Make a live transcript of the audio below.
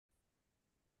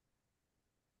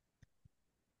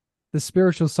The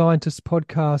Spiritual Scientist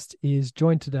podcast is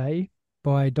joined today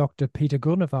by Dr. Peter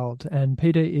Grunewald. And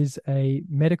Peter is a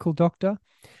medical doctor,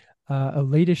 a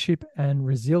leadership and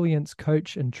resilience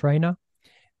coach and trainer,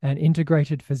 an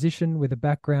integrated physician with a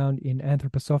background in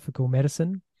anthroposophical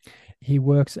medicine. He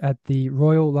works at the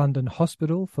Royal London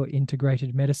Hospital for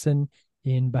Integrated Medicine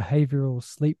in behavioral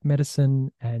sleep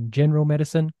medicine and general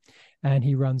medicine. And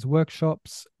he runs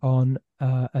workshops on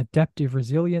adaptive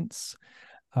resilience,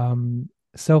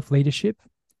 self-leadership,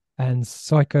 and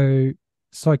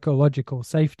psychological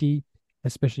safety,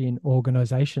 especially in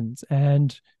organizations.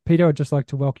 And Peter, I'd just like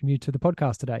to welcome you to the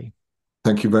podcast today.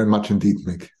 Thank you very much indeed,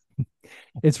 Mick.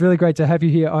 It's really great to have you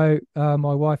here.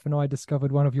 My wife and I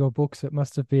discovered one of your books. It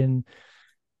must have been,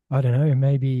 I don't know,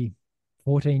 maybe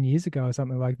 14 years ago or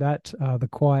something like that, The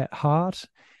Quiet Heart.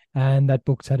 And that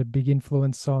book's had a big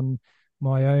influence on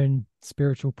my own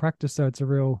spiritual practice. So it's a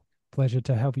real pleasure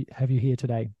to have you here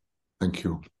today. Thank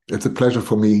you. It's a pleasure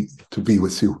for me to be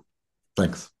with you.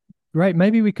 Thanks. Great.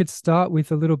 Maybe we could start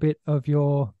with a little bit of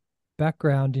your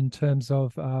background in terms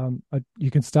of, you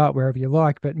can start wherever you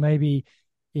like, but maybe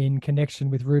in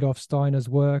connection with Rudolf Steiner's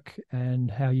work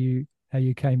and how you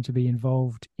came to be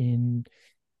involved in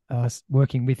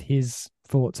working with his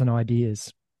thoughts and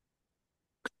ideas.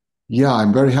 Yeah,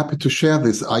 I'm very happy to share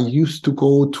this. I used to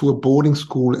go to a boarding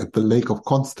school at the Lake of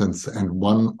Constance, and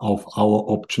one of our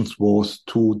options was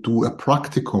to do a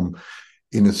practicum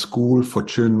in a school for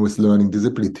children with learning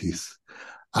disabilities.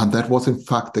 And that was, in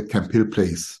fact, at Camp Hill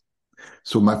Place.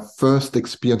 So my first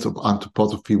experience of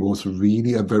anthroposophy was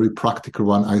really a very practical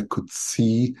one. I could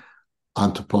see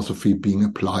anthroposophy being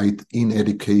applied in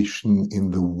education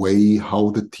in the way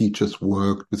how the teachers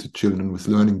worked with the children with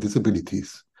learning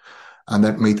disabilities. And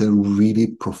that made a really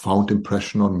profound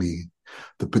impression on me.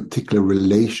 The particular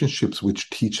relationships which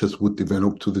teachers would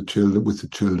develop to the children, with the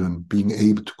children, being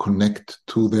able to connect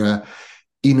to their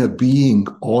inner being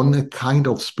on a kind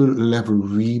of spiritual level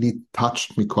really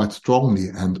touched me quite strongly.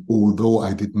 And although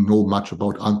I didn't know much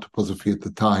about anthroposophy at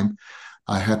the time,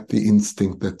 I had the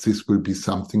instinct that this will be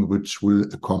something which will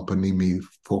accompany me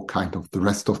for kind of the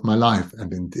rest of my life.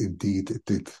 And indeed it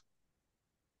did.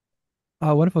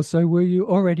 Oh, wonderful. So were you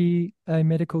already a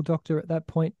medical doctor at that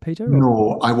point, Peter? Or?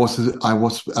 No, I was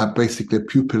basically a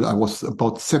pupil. I was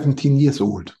about 17 years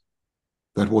old.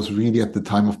 That was really at the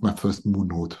time of my first moon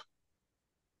note.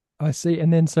 I see.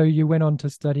 And then so you went on to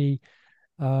study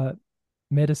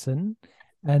medicine,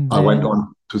 and I went then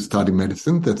on to study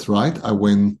medicine. That's right. I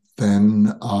went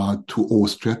then to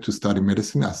Austria to study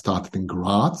medicine. I started in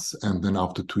Graz, and then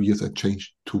after 2 years, I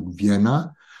changed to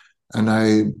Vienna. And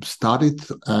I studied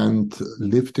and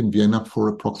lived in Vienna for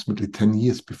approximately 10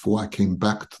 years before I came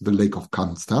back to the Lake of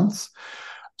Constance,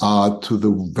 to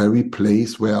the very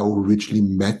place where I originally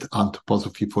met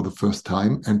anthroposophy for the first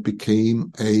time and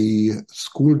became a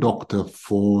school doctor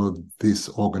for this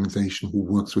organization who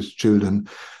works with children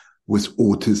with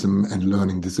autism and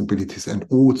learning disabilities, and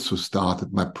also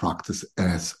started my practice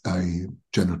as a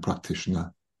general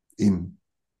practitioner in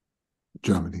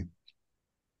Germany.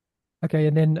 okay,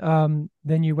 and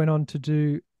then you went on to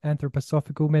do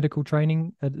anthroposophical medical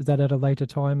training. Is that at a later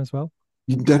time as well?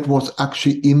 That was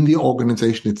actually in the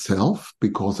organization itself,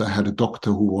 because I had a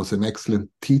doctor who was an excellent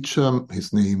teacher.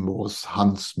 His name was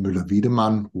Hans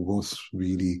Müller-Wiedemann, who was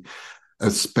really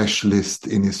a specialist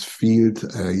in his field,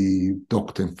 a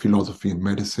doctor in philosophy and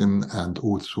medicine, and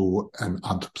also an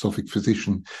anthroposophic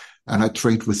physician. And I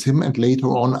trained with him. And later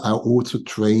on, I also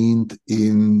trained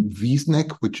in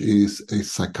Wiesneck, which is a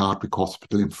psychiatric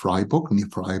hospital in Freiburg, near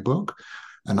Freiburg,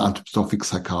 an anthroposophic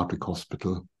psychiatric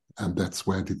hospital. And that's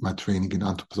where I did my training in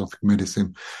anthroposophic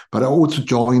medicine. But I also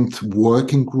joined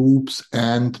working groups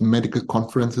and medical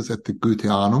conferences at the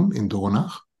Goetheanum in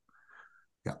Dornach.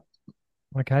 Yeah.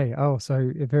 Okay. Oh,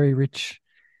 so a very rich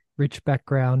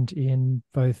background in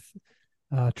both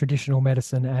traditional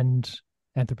medicine and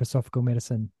anthroposophical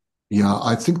medicine. Yeah,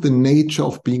 I think the nature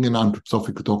of being an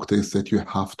anthroposophic doctor is that you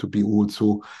have to be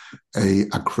also a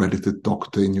accredited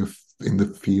doctor in the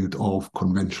field of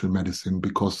conventional medicine,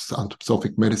 because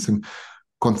anthroposophic medicine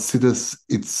considers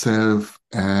itself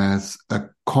as a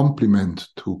complement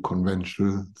to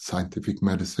conventional scientific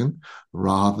medicine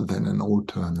rather than an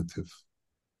alternative.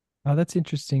 Oh, that's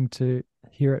interesting to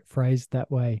hear it phrased that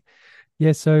way.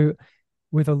 Yeah. So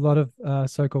with a lot of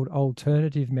so-called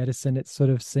alternative medicine, it's sort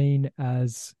of seen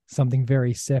as something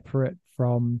very separate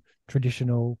from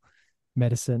traditional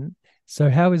medicine. So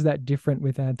how is that different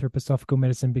with anthroposophical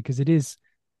medicine? Because it is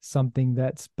something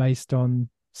that's based on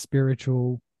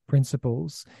spiritual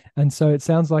principles. And so it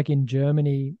sounds like in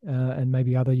Germany and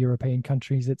maybe other European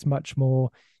countries, it's much more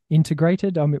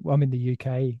integrated. I'm in the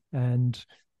UK, and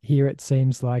here it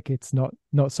seems like it's not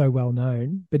so well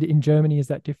known. But in Germany, is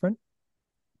that different?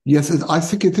 Yes, I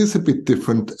think it is a bit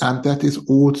different. And that is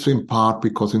also in part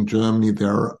because in Germany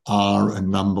there are a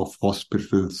number of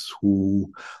hospitals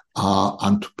who are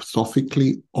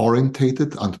anthroposophically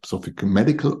orientated, anthroposophic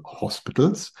medical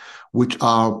hospitals, which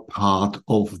are part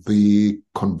of the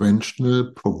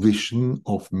conventional provision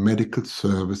of medical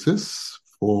services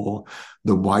for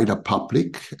the wider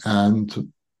public.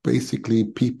 And basically,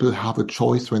 people have a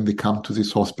choice when they come to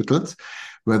these hospitals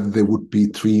whether they would be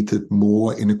treated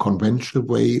more in a conventional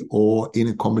way or in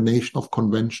a combination of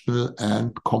conventional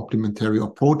and complementary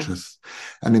approaches.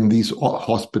 And in these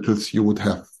hospitals, you would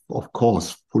have, of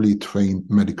course, fully trained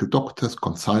medical doctors,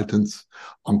 consultants,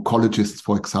 oncologists,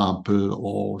 for example,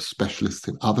 or specialists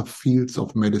in other fields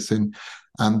of medicine.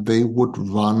 And they would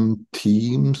run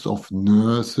teams of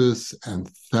nurses and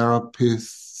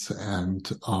therapists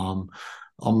and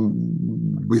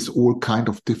with all kind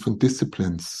of different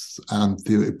disciplines, and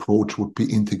the approach would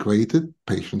be integrated.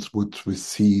 Patients would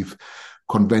receive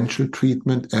conventional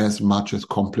treatment as much as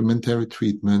complementary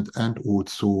treatment, and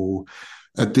also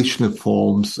additional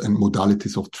forms and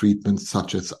modalities of treatment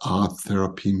such as art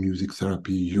therapy, music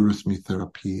therapy, Eurythmy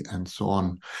therapy, and so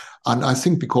on. And I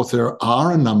think because there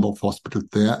are a number of hospitals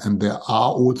there, and there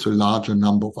are also a larger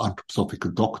number of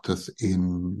anthroposophical doctors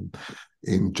in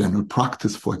general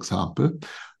practice, for example,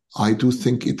 I do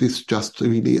think it is just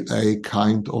really a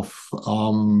kind of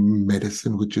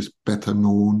medicine which is better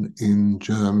known in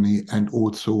Germany and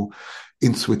also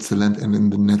in Switzerland and in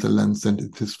the Netherlands than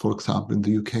it is, for example, in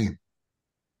the UK.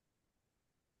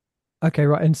 Okay,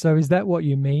 right. And so is that what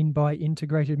you mean by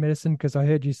integrated medicine? Because I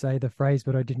heard you say the phrase,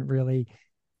 but I didn't really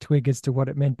twig as to what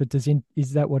it meant. But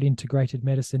is that what integrated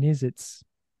medicine is? It's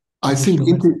I think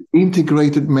traditional medicine.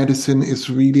 integrated medicine is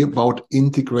really about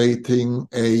integrating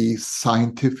a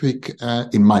scientific,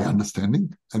 in my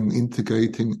understanding, and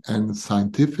integrating a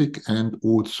scientific and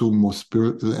also more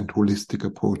spiritual and holistic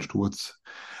approach towards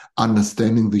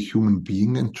understanding the human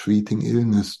being and treating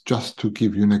illness. Just to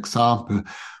give you an example,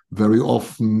 very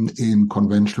often in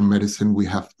conventional medicine, we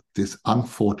have this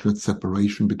unfortunate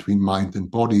separation between mind and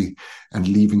body and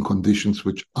leaving conditions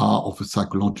which are of a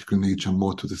psychological nature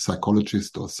more to the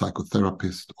psychologist or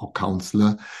psychotherapist or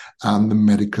counselor, and the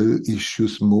medical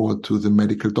issues more to the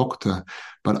medical doctor.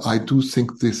 But I do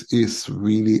think this is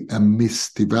really a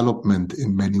misdevelopment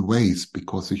in many ways,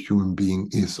 because a human being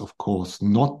is, of course,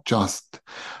 not just,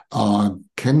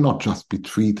 cannot just be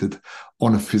treated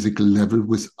on a physical level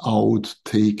without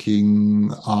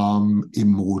taking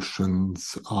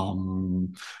emotions,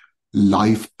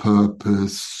 life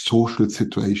purpose, social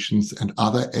situations, and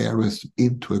other areas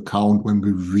into account when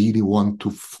we really want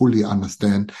to fully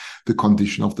understand the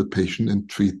condition of the patient and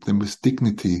treat them with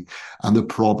dignity. And the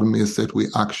problem is that we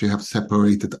actually have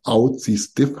separated out these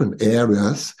different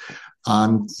areas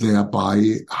and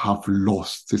thereby have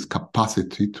lost this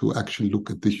capacity to actually look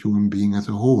at the human being as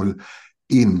a whole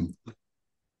in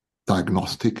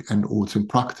diagnostic and also in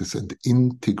practice. And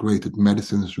integrated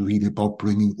medicine is really about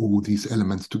bringing all these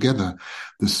elements together.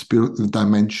 The spiritual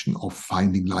dimension of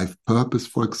finding life purpose,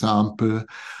 for example,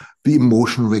 the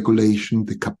emotional regulation,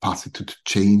 the capacity to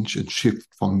change and shift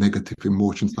from negative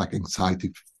emotions like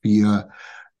anxiety, fear,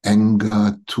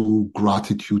 anger to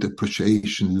gratitude,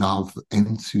 appreciation, love,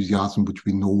 enthusiasm, which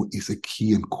we know is a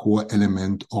key and core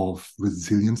element of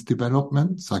resilience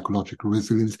development, psychological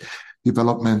resilience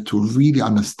development, to really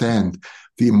understand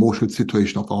the emotional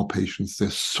situation of our patients,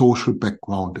 their social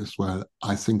background as well.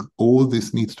 I think all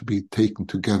this needs to be taken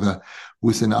together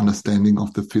with an understanding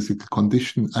of the physical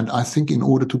condition. And I think in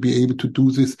order to be able to do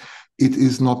this, it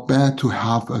is not bad to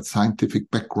have a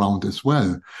scientific background as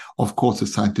well. Of course, a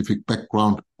scientific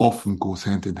background often goes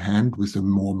hand in hand with a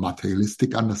more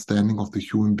materialistic understanding of the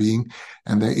human being.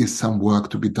 And there is some work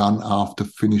to be done after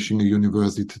finishing a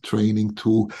university training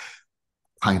to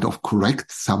kind of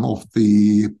correct some of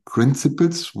the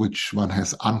principles which one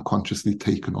has unconsciously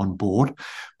taken on board.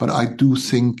 But I do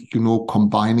think,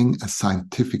 combining a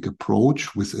scientific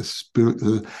approach with a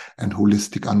spiritual and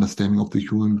holistic understanding of the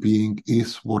human being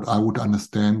is what I would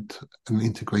understand an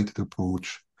integrated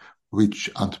approach, which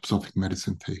anthroposophic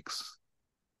medicine takes.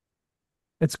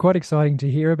 It's quite exciting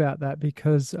to hear about that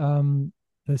because the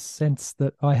sense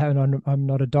that I have, and I'm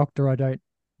not a doctor, I don't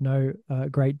know a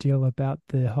great deal about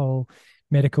the whole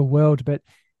medical world, but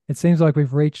it seems like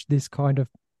we've reached this kind of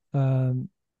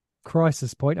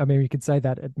crisis point. I mean, we could say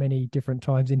that at many different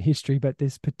times in history, but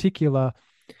this particular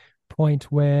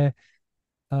point where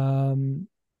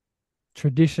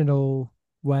traditional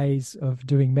ways of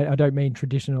doing I don't mean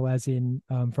traditional as in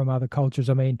from other cultures.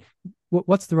 I mean,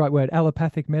 what's the right word?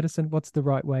 Allopathic medicine? What's the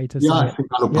right way to Yeah, say I it? think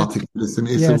Yeah. allopathic medicine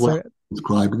is a Yeah. way So, of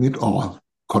describing it, or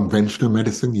conventional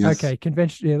medicine, yes. okay,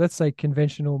 yeah, let's say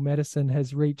conventional medicine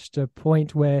has reached a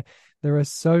point where there are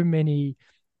so many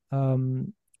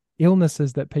um,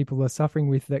 illnesses that people are suffering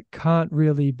with that can't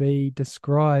really be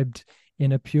described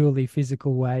in a purely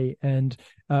physical way. And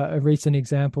a recent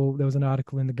example, there was an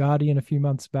article in The Guardian a few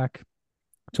months back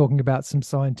talking about some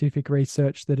scientific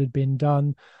research that had been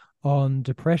done on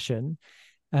depression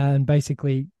and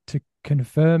basically to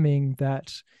confirming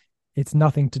that it's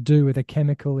nothing to do with a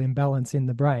chemical imbalance in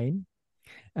the brain.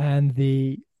 And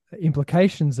the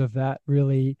implications of that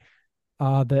really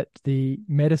are that the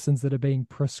medicines that are being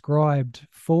prescribed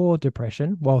for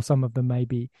depression, while some of them may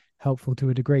be helpful to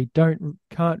a degree,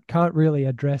 can't really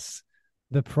address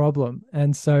the problem.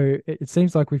 And so it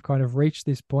seems like we've kind of reached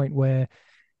this point where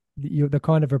the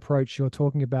kind of approach you're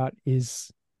talking about is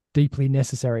deeply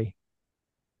necessary.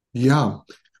 Yeah,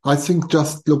 I think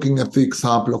just looking at the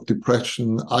example of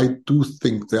depression, I do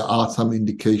think there are some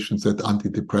indications that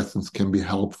antidepressants can be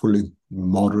helpful in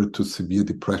moderate to severe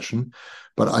depression.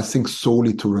 But I think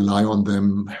solely to rely on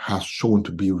them has shown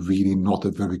to be really not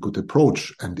a very good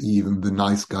approach. And even the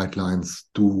NICE guidelines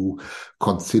do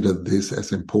consider this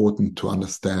as important to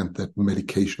understand that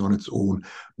medication on its own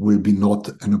will be not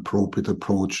an appropriate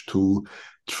approach to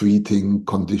treating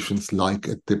conditions like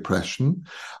depression.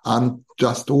 And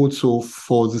just also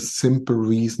for the simple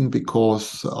reason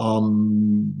because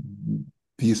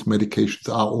these medications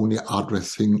are only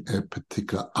addressing a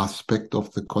particular aspect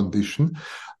of the condition.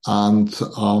 And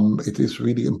it is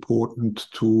really important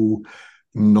to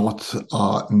not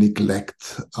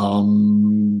neglect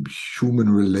human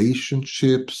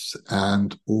relationships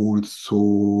and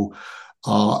also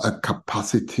a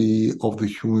capacity of the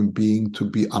human being to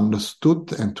be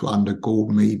understood and to undergo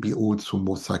maybe also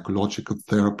more psychological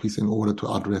therapies in order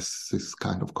to address this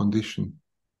kind of condition.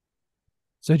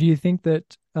 So, do you think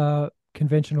that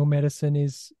conventional medicine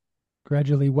is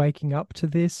gradually waking up to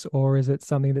this, or is it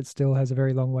something that still has a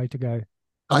very long way to go?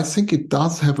 I think it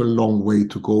does have a long way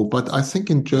to go, but I think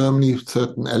in Germany,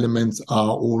 certain elements are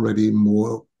already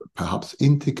more perhaps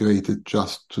integrated.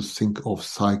 Just to think of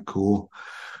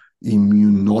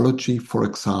psychoimmunology, for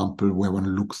example, where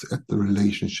one looks at the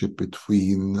relationship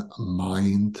between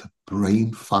mind,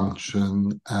 brain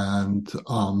function, and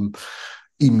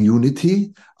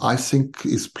immunity, I think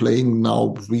is playing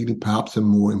now really perhaps a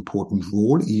more important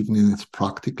role, even in its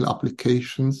practical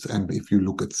applications. And if you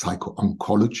look at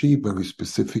psycho-oncology very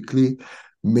specifically,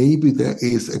 maybe there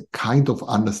is a kind of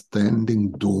understanding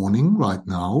dawning right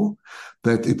now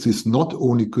that it is not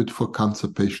only good for cancer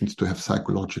patients to have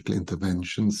psychological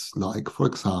interventions, like, for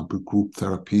example, group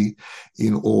therapy,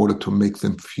 in order to make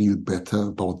them feel better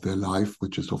about their life,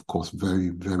 which is, of course, very,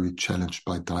 very challenged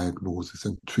by diagnosis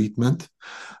and treatment,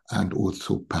 and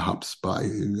also perhaps by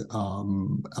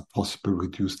a possible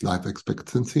reduced life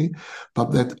expectancy,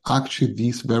 but that actually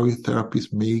these very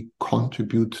therapies may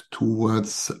contribute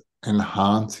towards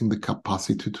enhancing the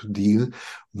capacity to deal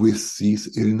with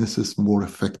these illnesses more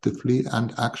effectively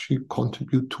and actually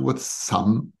contribute towards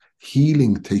some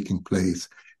healing taking place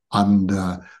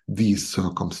under these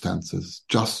circumstances,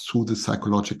 just through the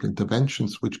psychological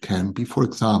interventions, which can be, for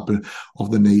example, of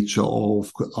the nature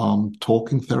of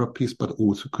talking therapies, but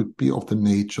also could be of the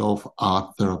nature of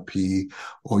art therapy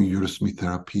or eurythmy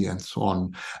therapy and so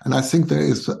on. And I think there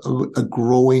is a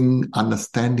growing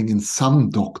understanding in some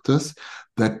doctors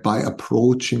that by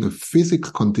approaching a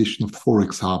physical condition, for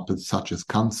example, such as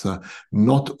cancer,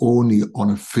 not only on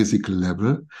a physical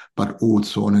level, but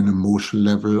also on an emotional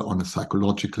level, on a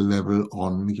psychological level,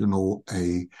 on,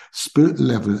 a spiritual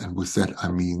level. And with that, I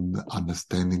mean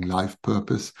understanding life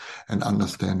purpose and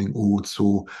understanding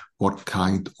also what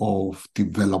kind of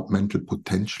developmental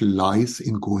potential lies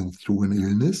in going through an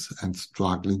illness and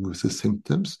struggling with the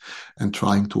symptoms and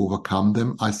trying to overcome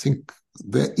them. I think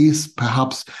there is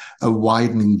perhaps a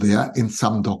widening there in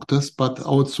some doctors, but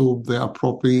also there are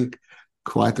probably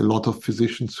quite a lot of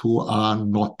physicians who are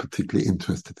not particularly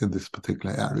interested in this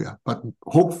particular area. But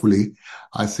hopefully,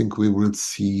 I think we will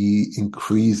see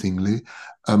increasingly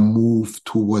a move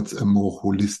towards a more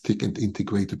holistic and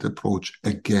integrated approach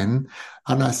again.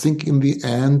 And I think in the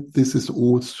end, this is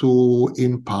also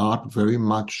in part very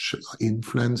much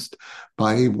influenced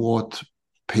by what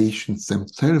patients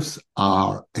themselves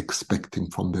are expecting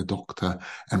from their doctor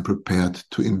and prepared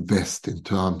to invest in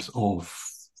terms of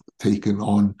taking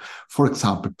on, for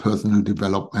example, personal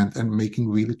development and making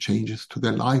really changes to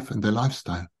their life and their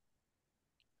lifestyle.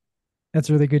 That's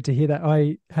really good to hear that.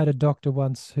 I had a doctor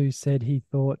once who said he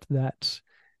thought that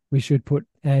we should put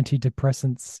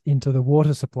antidepressants into the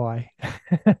water supply.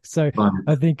 So Right.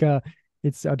 I think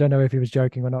it's, I don't know if he was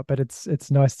joking or not, but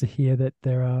it's nice to hear that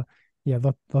there are, yeah,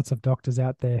 lots of doctors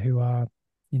out there who are,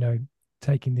 you know,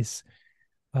 taking this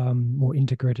more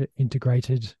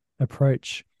integrated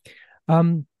approach.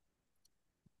 Um,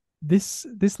 this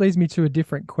leads me to a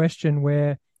different question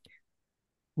where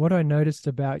what I noticed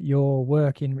about your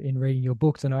work in reading your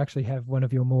books, and I actually have one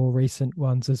of your more recent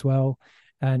ones as well.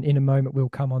 And in a moment, we'll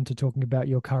come on to talking about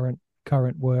your current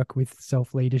work with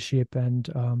self leadership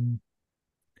and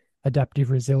adaptive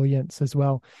resilience as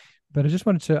well. But I just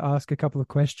wanted to ask a couple of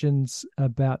questions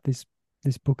about this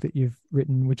book that you've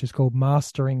written, which is called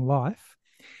Mastering Life.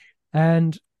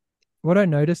 And what I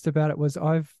noticed about it was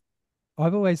I've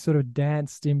always sort of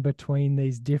danced in between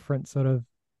these different sort of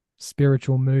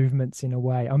spiritual movements in a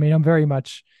way. I mean, I'm very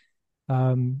much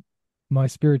um my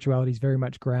spirituality is very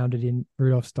much grounded in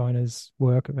Rudolf Steiner's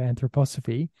work of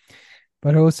anthroposophy,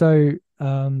 but I also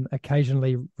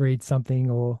occasionally read something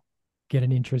or get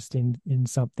an interest in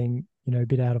something, you know, a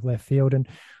bit out of left field. And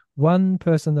one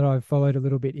person that I've followed a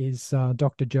little bit is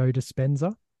Dr. Joe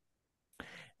Dispenza,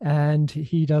 and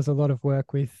he does a lot of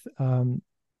work with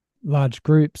large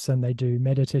groups, and they do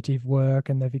meditative work,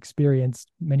 and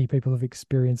many people have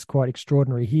experienced quite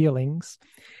extraordinary healings.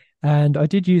 And I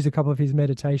did use a couple of his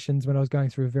meditations when I was going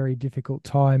through a very difficult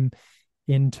time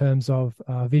in terms of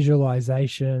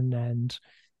visualization and,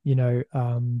 you know,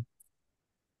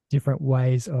 different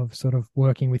ways of sort of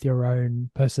working with your own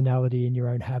personality and your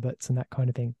own habits and that kind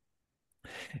of thing,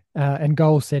 and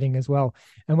goal setting as well.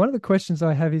 And one of the questions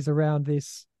I have is around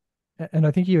this, and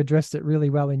I think you addressed it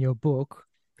really well in your book,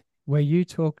 where you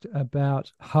talked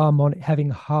about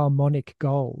having harmonic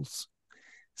goals.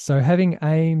 So having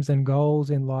aims and goals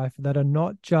in life that are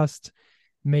not just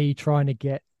me trying to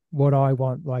get what I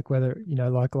want, like whether, you know,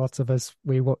 like lots of us,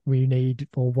 we need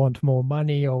or want more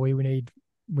money, or we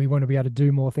want to be able to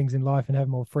do more things in life and have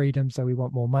more freedom. So we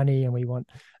want more money, and we want,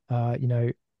 you know,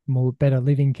 more better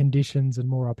living conditions and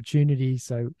more opportunities.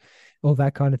 So all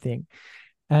that kind of thing.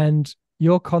 And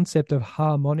your concept of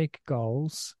harmonic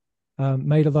goals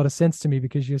made a lot of sense to me,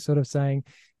 because you're sort of saying,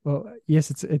 well,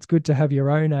 yes, it's good to have your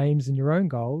own aims and your own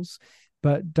goals,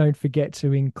 but don't forget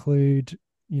to include,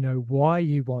 you know, why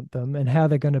you want them and how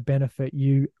they're going to benefit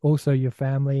you, also your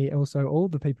family, also all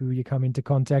the people you come into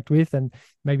contact with, and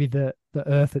maybe the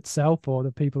earth itself or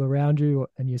the people around you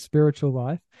and your spiritual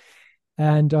life.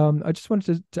 And I just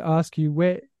wanted to ask you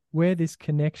where this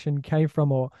connection came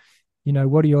from, or, you know,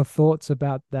 what are your thoughts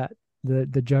about that, the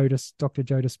Dr.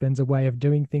 Joe Dispenza way of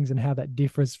doing things, and how that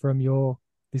differs from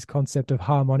this concept of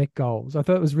harmonic goals. I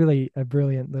thought it was really a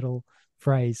brilliant little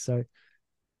phrase. So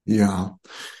Yeah.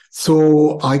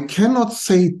 So I cannot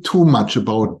say too much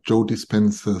about Joe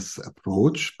Dispenza's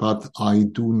approach, but I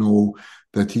do know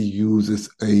that he uses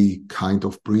a kind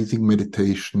of breathing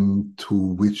meditation to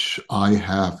which I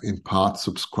have in part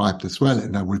subscribed as well.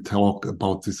 And I will talk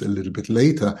about this a little bit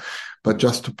later. But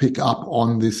just to pick up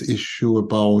on this issue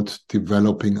about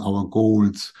developing our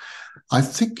goals, I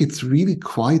think it's really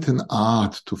quite an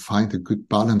art to find a good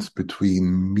balance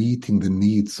between meeting the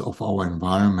needs of our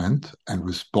environment and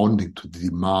responding to the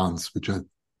demands which are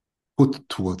put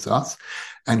towards us,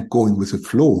 and going with the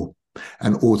flow,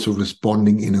 and also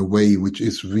responding in a way which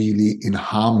is really in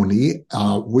harmony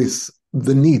with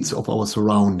the needs of our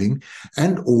surrounding,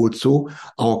 and also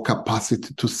our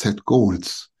capacity to set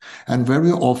goals. And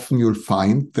very often you'll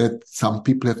find that some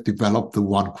people have developed the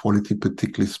one quality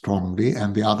particularly strongly,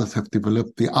 and the others have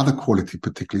developed the other quality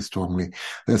particularly strongly.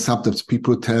 There's sometimes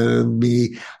people tell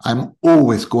me I'm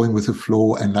always going with the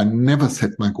flow and I never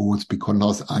set my goals,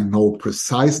 because I know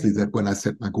precisely that when I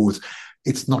set my goals,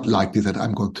 it's not likely that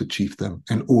I'm going to achieve them.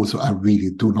 And also, I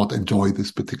really do not enjoy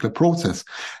this particular process.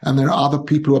 And there are other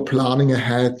people who are planning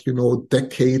ahead, you know,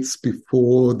 decades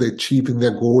before they're achieving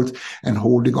their goals, and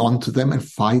holding on to them and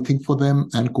fighting for them,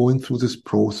 and going through this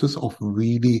process of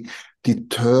really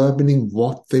determining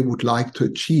what they would like to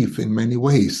achieve in many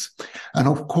ways. And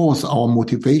of course, our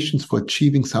motivations for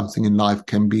achieving something in life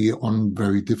can be on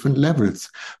very different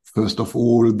levels. First of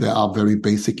all, there are very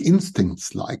basic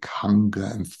instincts like hunger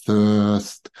and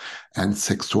thirst and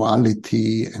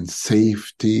sexuality and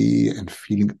safety and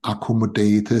feeling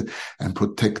accommodated and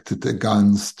protected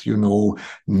against, you know,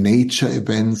 nature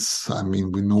events. I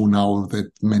mean, we know now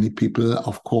that many people,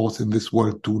 of course, in this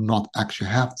world do not actually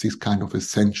have these kind of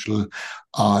essential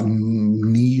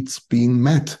needs being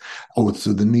met.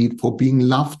 Also the need for being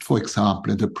loved, for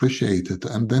example, and appreciated.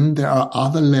 And then there are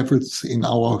other levels in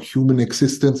our human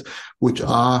existence which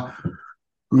are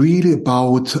really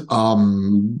about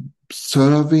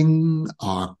observing,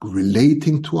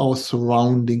 relating to our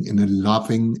surrounding in a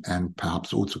loving and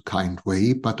perhaps also kind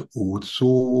way, but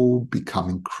also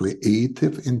becoming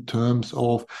creative in terms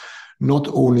of not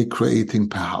only creating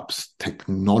perhaps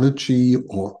technology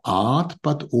or art,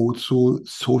 but also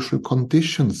social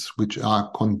conditions which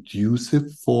are conducive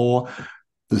for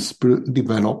the spiritual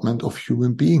development of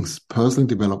human beings, personal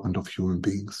development of human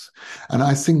beings. And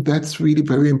I think that's really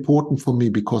very important for me,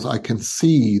 because I can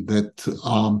see that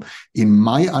in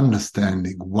my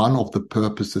understanding, one of the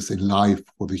purposes in life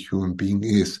for the human being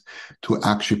is to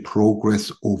actually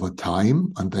progress over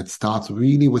time. And that starts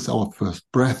really with our first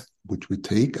breath, which we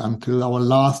take, until our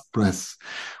last breath,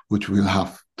 which we'll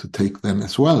have to take then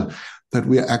as well. That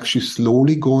we are actually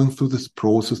slowly going through this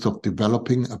process of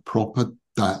developing a proper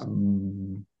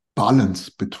balance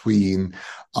between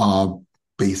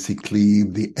basically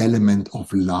the element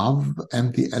of love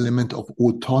and the element of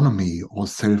autonomy or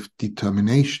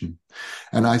self-determination.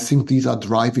 And I think these are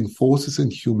driving forces in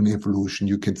human evolution.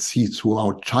 You can see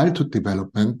throughout childhood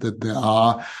development that there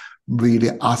are really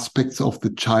aspects of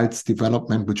the child's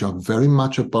development which are very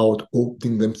much about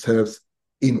opening themselves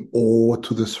in awe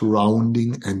to the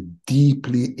surrounding and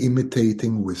deeply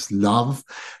imitating with love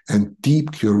and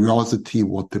deep curiosity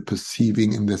what they're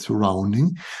perceiving in their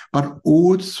surrounding, but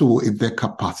also in their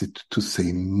capacity to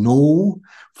say no,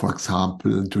 for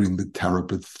example, during the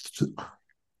terrible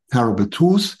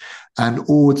twos, and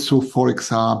also, for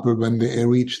example, when they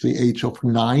reach the age of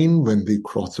 9, when they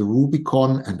cross the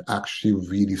Rubicon and actually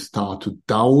really start to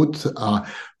doubt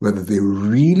whether they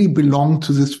really belong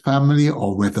to this family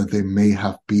or whether they may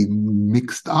have been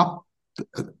mixed up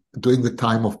during the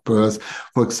time of birth,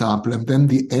 for example, and then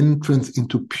the entrance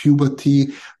into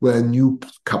puberty, where a new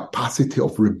capacity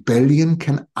of rebellion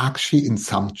can actually, in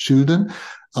some children,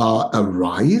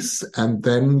 arise, and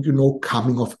then,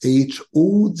 coming of age.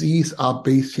 All these are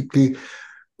basically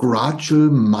gradual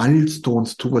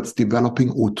milestones towards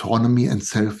developing autonomy and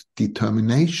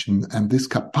self-determination. And this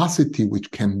capacity,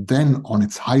 which can then, on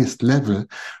its highest level,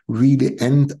 really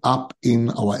end up in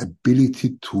our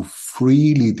ability to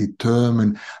freely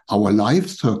determine our life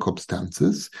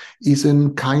circumstances, is a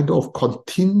kind of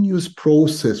continuous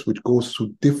process which goes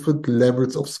through different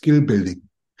levels of skill building.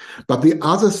 But the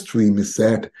other stream is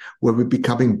that where we're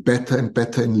becoming better and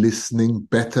better in listening,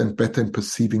 better and better in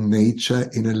perceiving nature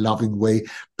in a loving way,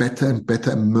 better and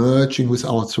better merging with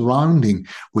our surrounding,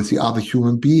 with the other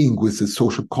human being, with the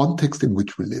social context in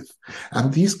which we live.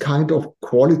 And these kind of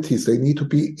qualities, they need to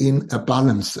be in a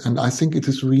balance. And I think it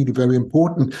is really very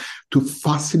important to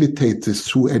facilitate this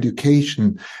through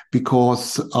education,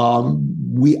 because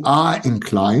we are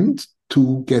inclined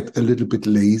to get a little bit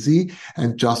lazy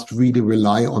and just really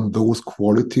rely on those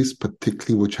qualities,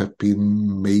 particularly which have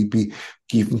been maybe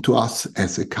given to us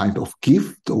as a kind of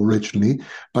gift originally.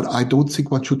 But I don't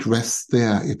think one should rest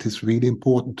there. It is really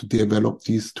important to develop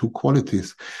these two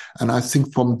qualities. And I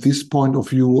think from this point of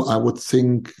view, I would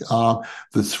think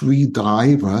the three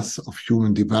drivers of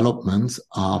human development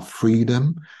are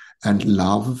freedom and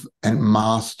love and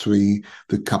mastery,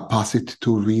 the capacity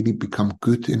to really become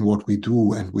good in what we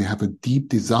do. And we have a deep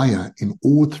desire in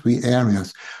all three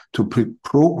areas to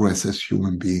progress as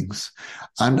human beings.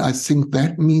 And I think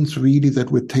that means really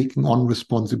that we're taking on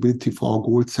responsibility for our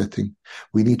goal setting.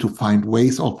 We need to find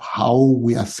ways of how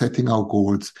we are setting our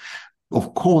goals.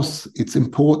 Of course, it's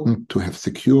important to have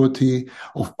security.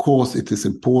 Of course, it is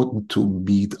important to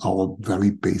meet our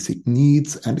very basic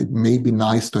needs. And it may be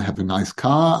nice to have a nice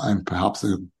car and perhaps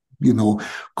a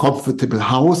comfortable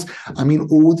house. I mean,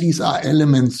 all these are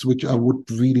elements which I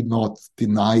would really not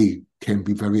deny can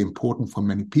be very important for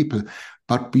many people.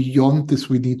 But beyond this,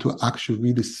 we need to actually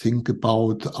really think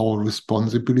about our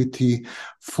responsibility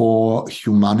for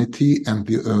humanity and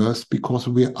the earth, because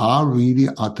we are really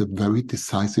at a very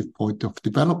decisive point of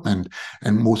development.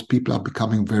 And most people are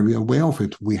becoming very aware of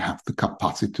it. We have the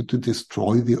capacity to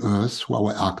destroy the earth through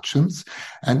our actions,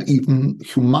 and even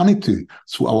humanity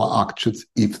through our actions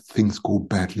if things go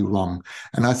badly wrong.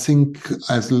 And I think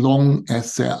as long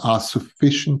as there are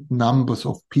sufficient numbers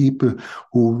of people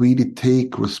who really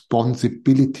take responsibility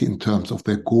in terms of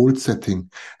their goal setting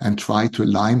and try to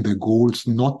align their goals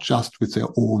not just with their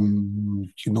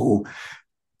own,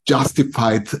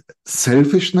 justified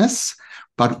selfishness,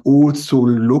 but also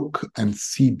look and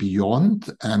see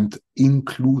beyond and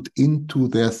include into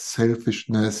their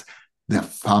selfishness their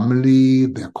family,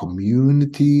 their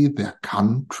community, their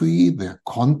country, their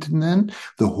continent,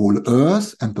 the whole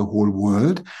earth and the whole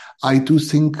world. I do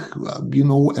think,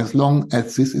 as long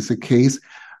as this is the case,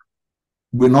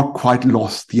 we're not quite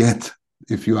lost yet.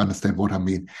 if you understand what I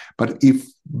mean. But if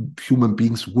human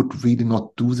beings would really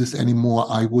not do this anymore,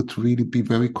 I would really be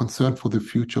very concerned for the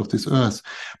future of this earth.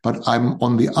 But I'm,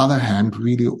 on the other hand,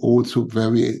 really also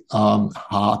very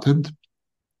heartened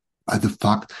by the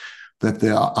fact that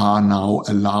there are now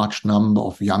a large number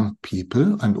of young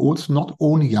people, and also not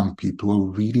only young people, who are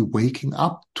really waking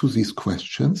up to these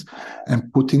questions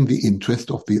and putting the interest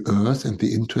of the earth and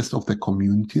the interest of their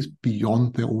communities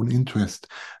beyond their own interest.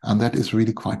 And that is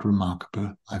really quite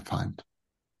remarkable, I find.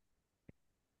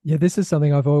 Yeah, this is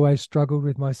something I've always struggled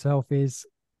with myself is,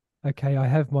 okay, I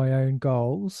have my own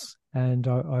goals and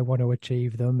I want to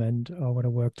achieve them and I want to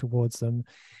work towards them.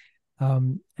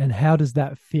 And how does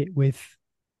that fit with,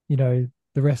 the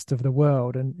rest of the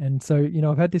world? And so,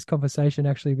 I've had this conversation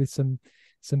actually with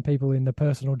some people in the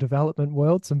personal development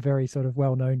world, some very sort of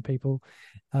well-known people,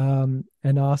 and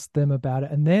asked them about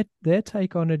it. And their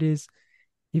take on it is,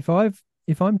 if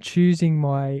I'm choosing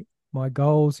my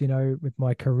goals, with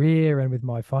my career and with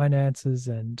my finances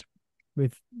and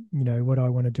with, what I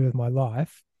want to do with my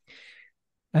life,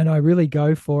 and I really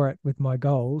go for it with my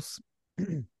goals,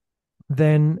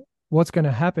 then what's going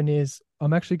to happen is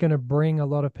I'm actually going to bring a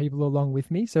lot of people along with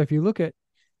me. So if you look at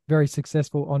very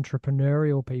successful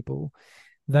entrepreneurial people,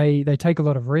 they take a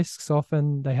lot of risks.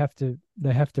 Often they have to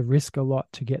risk a lot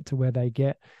to get to where they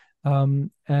get,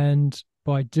 and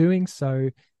by doing so,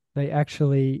 they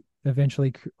actually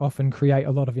eventually often create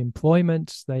a lot of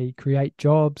employment. They create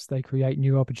jobs. They create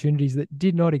new opportunities that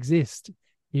did not exist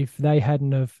if they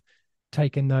hadn't have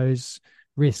taken those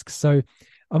risks. So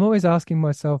I'm always asking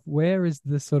myself, where is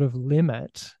the sort of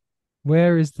limit?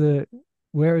 Where is the,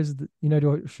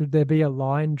 should there be a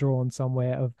line drawn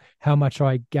somewhere of how much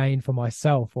I gain for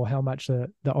myself or how much the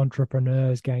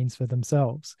entrepreneurs gains for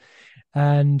themselves?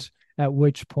 And at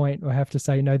which point I have to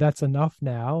say, no, that's enough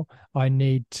now. I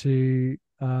need to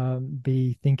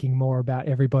be thinking more about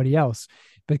everybody else,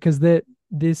 because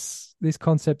this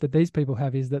concept that these people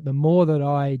have is that the more that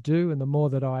I do and the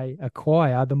more that I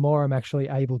acquire, the more I'm actually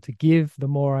able to give, the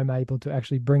more I'm able to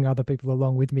actually bring other people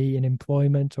along with me in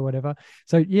employment or whatever.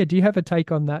 So yeah, do you have a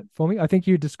take on that for me? I think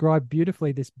you described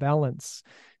beautifully this balance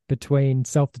between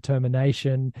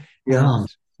self-determination Yeah.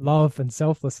 and love and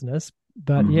selflessness.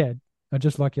 But yeah, I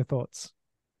just like your thoughts.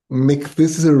 Mick,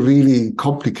 this is a really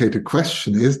complicated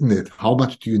question, isn't it? How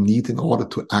much do you need in order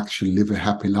to actually live a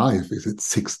happy life? Is it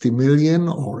 60 million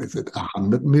or is it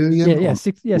 100 million or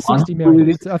 60 million.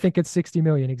 billion I think it's 60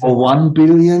 million or exactly. 1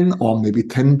 billion or maybe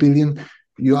 10 billion?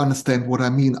 You understand what I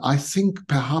mean? I think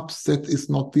perhaps that is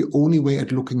not the only way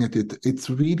at looking at it. It's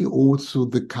really also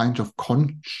the kind of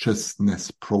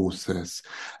consciousness process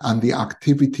and the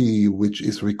activity which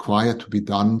is required to be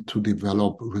done to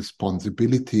develop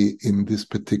responsibility in this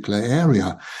particular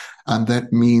area. And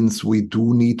that means we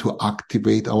do need to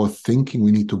activate our thinking.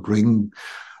 We need to bring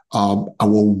our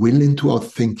will into our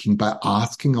thinking by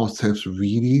asking ourselves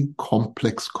really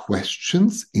complex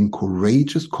questions in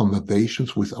courageous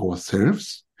conversations with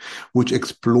ourselves, which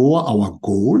explore our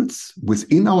goals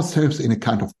within ourselves in a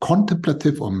kind of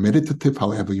contemplative or meditative,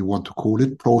 however you want to call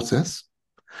it, process.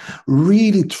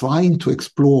 Really trying to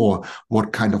explore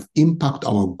what kind of impact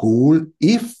our goal,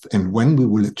 if and when we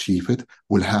will achieve it,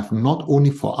 will have not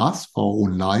only for us, for our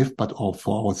own life, but also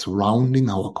for our surrounding,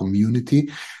 our community,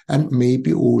 and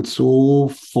maybe also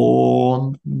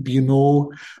for,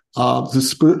 the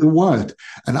spiritual world.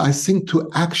 And I think to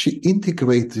actually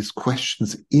integrate these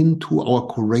questions into our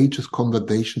courageous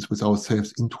conversations with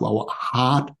ourselves, into our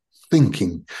heart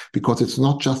thinking, because it's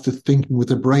not just a thinking with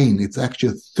the brain, it's actually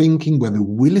a thinking where the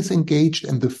will is engaged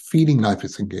and the feeling life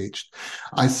is engaged.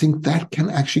 I think that can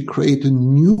actually create a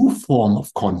new form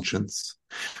of conscience,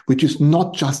 which is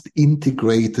not just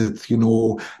integrated,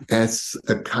 as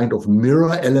a kind of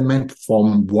mirror element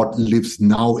from what lives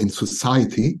now in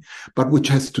society, but which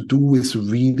has to do with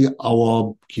really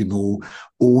our,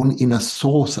 own inner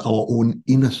source, our own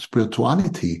inner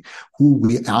spirituality, who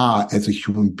we are as a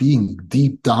human being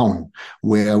deep down,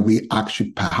 where we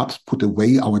actually perhaps put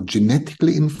away our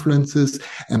genetical influences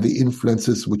and the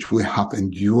influences which we have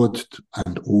endured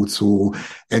and also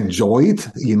enjoyed,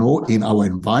 in our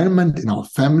environment, in our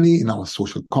family, in our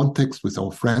social context with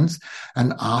our friends,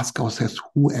 and ask ourselves,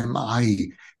 who am I?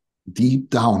 Deep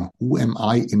down, who am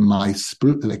I in my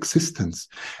spiritual existence?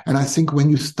 And I think when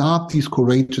you start these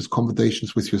courageous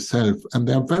conversations with yourself, and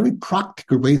there are very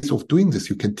practical ways of doing this,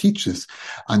 you can teach this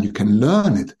and you can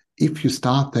learn it. If you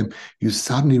start them, you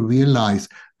suddenly realize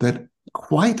that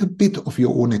quite a bit of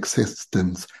your own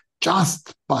existence,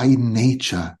 just by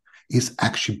nature, is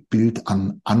actually built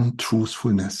on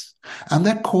untruthfulness. And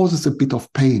that causes a bit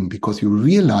of pain, because you're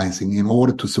realizing in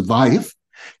order to survive,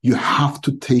 You have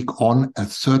to take on a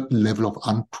certain level of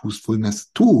untruthfulness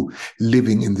too,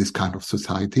 living in this kind of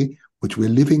society, which we're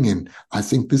living in. I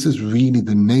think this is really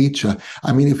the nature.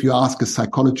 I mean, if you ask a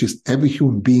psychologist, every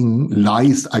human being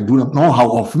lies, I do not know how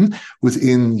often,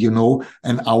 within,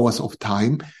 an hours of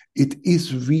time. It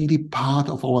is really part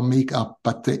of our makeup,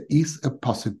 but there is a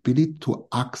possibility to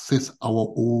access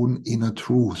our own inner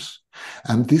truth.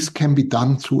 And this can be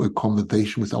done through a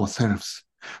conversation with ourselves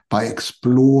by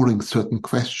exploring certain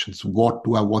questions. What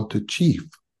do I want to achieve?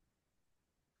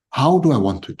 How do I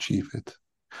want to achieve it?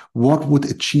 What would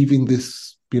achieving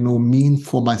this, mean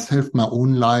for myself, my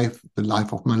own life, the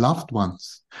life of my loved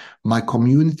ones, my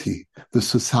community, the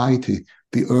society,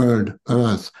 the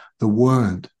earth, the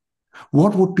world?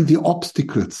 What would be the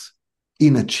obstacles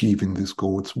in achieving these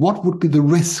goals? What would be the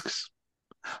risks?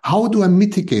 How do I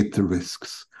mitigate the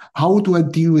risks? How do I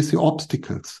deal with the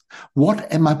obstacles?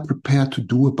 What am I prepared to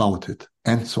do about it?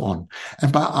 And so on.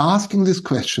 And by asking these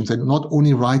questions and not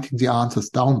only writing the answers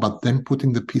down, but then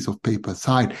putting the piece of paper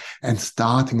aside and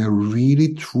starting a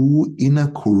really true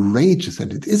inner courageous,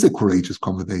 and it is a courageous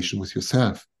conversation with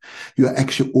yourself, you're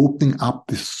actually opening up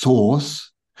the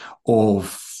source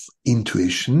of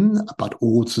intuition, but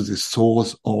also the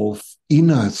source of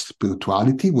inner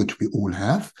spirituality, which we all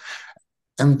have.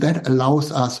 And that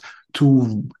allows us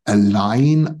to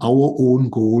align our own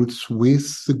goals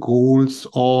with the goals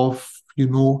of,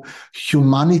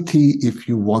 humanity, if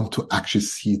you want to actually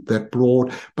see it that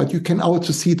broad. But you can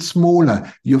also see it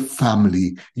smaller, your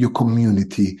family, your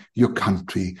community, your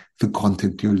country, the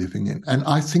content you're living in. And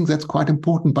I think that's quite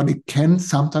important, but it can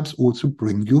sometimes also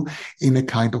bring you in a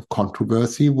kind of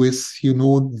controversy with,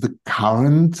 the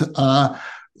current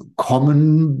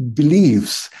common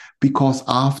beliefs. Because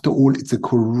after all, it's a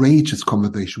courageous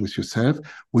conversation with yourself,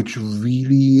 which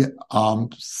really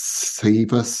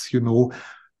savors,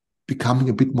 becoming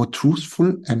a bit more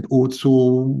truthful and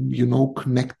also,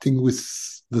 connecting with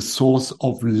the source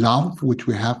of love, which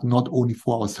we have not only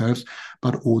for ourselves,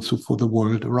 but also for the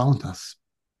world around us.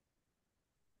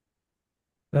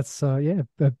 That's a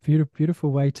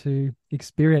beautiful way to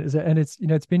experience it, and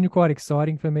it's been quite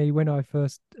exciting for me when I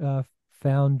first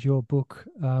found your book,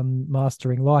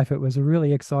 Mastering Life. It was a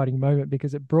really exciting moment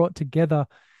because it brought together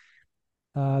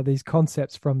these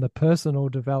concepts from the personal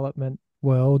development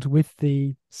world with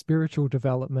the spiritual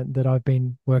development that I've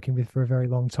been working with for a very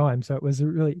long time. So it was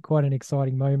really quite an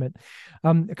exciting moment.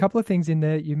 A couple of things in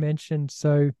there you mentioned.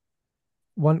 So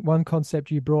one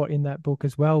concept you brought in that book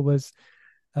as well was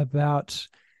about,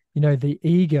 the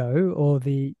ego, or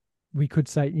we could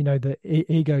say, the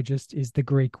ego just is the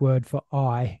Greek word for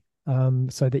I.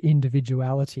 So the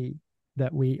individuality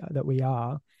that we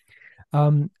are.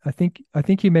 I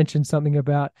think you mentioned something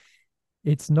about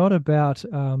it's not about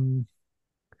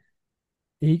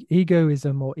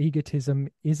egoism or egotism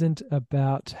isn't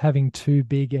about having too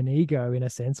big an ego in a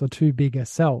sense, or too big a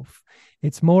self.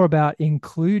 It's more about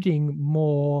including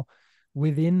more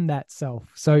within that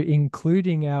self. So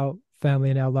including our family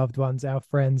and our loved ones, our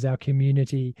friends, our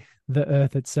community, the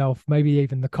earth itself, maybe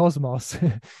even the cosmos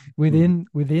within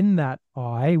that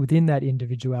I, within that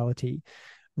individuality,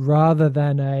 rather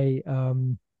than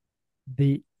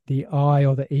the I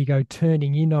or the ego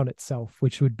turning in on itself,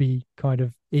 which would be kind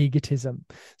of egotism.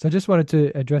 So I just wanted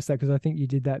to address that because I think you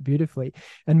did that beautifully.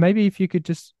 And maybe if you could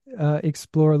just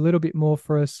explore a little bit more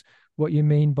for us what you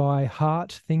mean by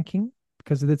heart thinking,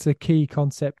 because that's a key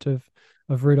concept of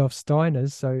Rudolf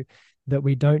Steiner's, so that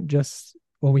we don't just,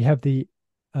 or we have the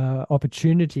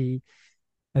opportunity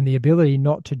and the ability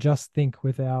not to just think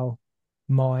with our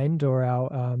mind or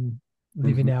our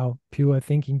live in our pure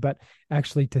thinking, but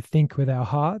actually to think with our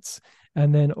hearts.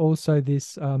 And then also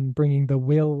this bringing the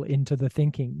will into the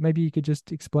thinking. Maybe you could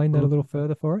just explain that a little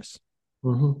further for us.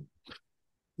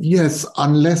 Yes,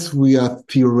 unless we are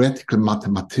theoretical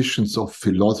mathematicians or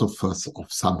philosophers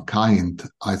of some kind,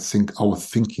 I think our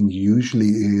thinking usually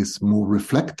is more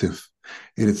reflective.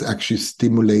 It is actually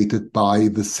stimulated by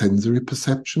the sensory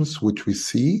perceptions which we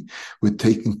see. We're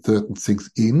taking certain things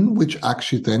in, which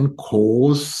actually then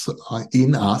cause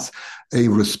in us a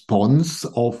response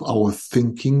of our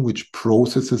thinking, which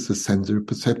processes the sensory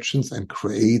perceptions and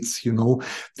creates,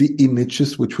 the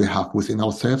images which we have within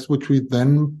ourselves, which we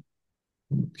then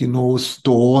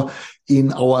store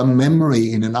in our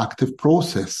memory in an active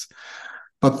process.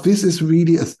 But this is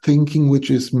really a thinking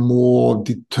which is more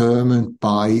determined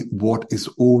by what is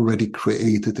already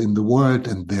created in the world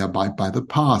and thereby by the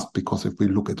past. Because if we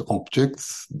look at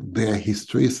objects, their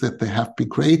history is that they have been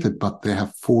created, but they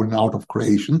have fallen out of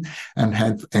creation and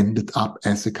have ended up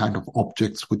as a kind of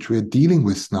objects which we're dealing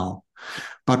with now.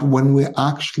 But when we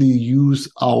actually use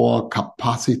our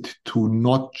capacity to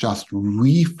not just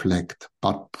reflect,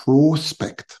 but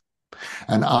prospect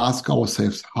and ask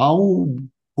ourselves, how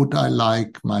would I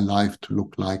like my life to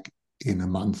look like in a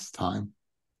month's time?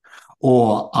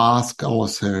 Or ask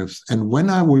ourselves, and when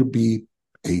I will be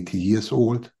 80 years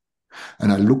old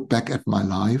and I look back at my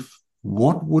life,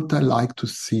 what would I like to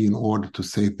see in order to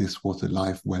say this was a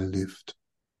life well lived?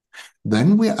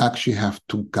 Then we actually have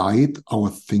to guide our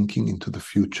thinking into the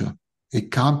future.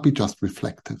 It can't be just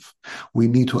reflective. We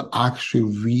need to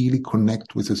actually really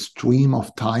connect with a stream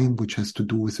of time which has to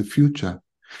do with the future.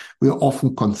 We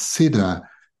often consider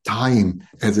time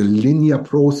as a linear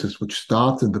process which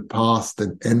starts in the past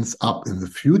and ends up in the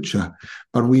future.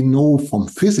 But we know from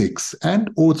physics and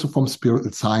also from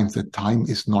spiritual science that time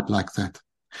is not like that.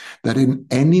 That in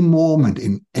any moment,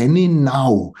 in any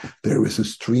now, there is a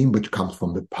stream which comes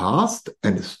from the past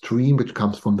and a stream which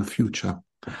comes from the future.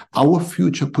 Our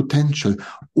future potential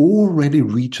already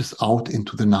reaches out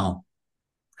into the now.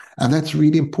 And that's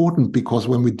really important because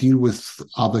when we deal with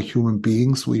other human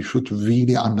beings, we should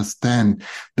really understand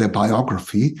their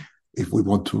biography if we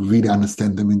want to really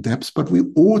understand them in depth. But we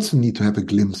also need to have a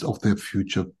glimpse of their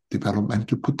future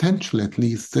developmental potential. At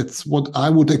least that's what I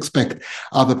would expect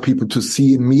other people to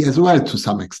see in me as well, to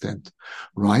some extent,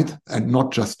 right? And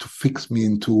not just to fix me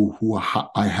into who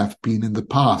I have been in the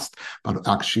past, but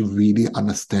actually really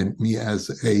understand me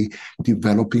as a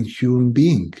developing human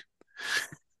being.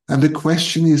 And the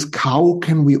question is, how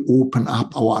can we open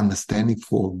up our understanding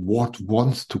for what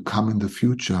wants to come in the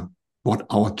future, what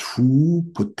our true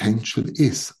potential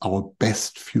is, our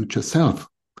best future self?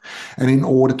 And in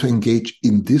order to engage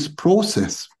in this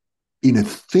process in a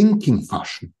thinking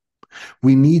fashion,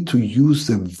 we need to use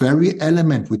the very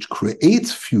element which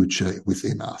creates future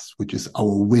within us, which is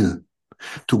our will,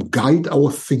 to guide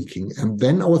our thinking. And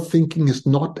then our thinking is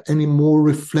not anymore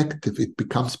reflective. It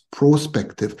becomes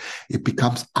prospective. It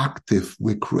becomes active.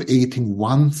 We're creating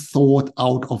one thought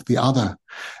out of the other.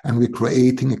 And we're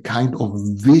creating a kind of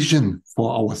vision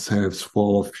for ourselves,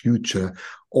 for our future,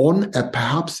 on a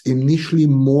perhaps initially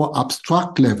more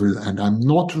abstract level. And I'm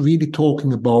not really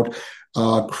talking about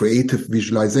creative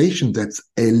visualization. That's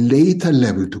a later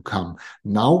level to come.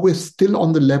 Now we're still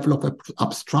on the level of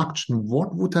abstraction.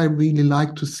 What would I really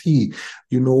like to see?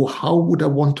 How would I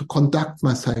want to conduct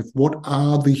myself? What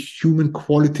are the human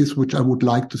qualities which I would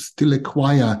like to still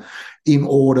acquire in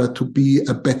order to be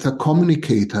a better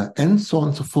communicator, and so on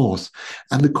and so forth.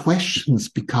 And the questions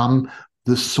become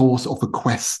the source of a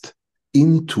quest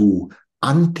into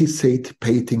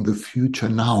anticipating the future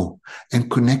now and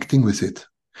connecting with it.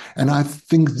 And I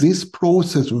think this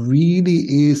process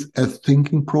really is a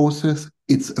thinking process.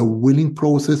 It's a willing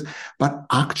process, but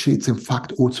actually it's in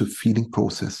fact also a feeling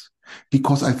process,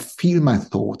 because I feel my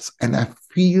thoughts and I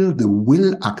feel the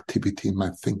will activity in my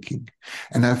thinking,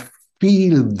 and I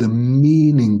feel the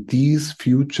meaning these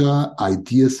future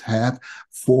ideas have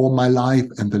for my life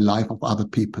and the life of other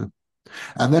people.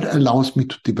 And that allows me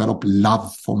to develop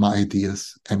love for my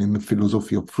ideas. And in the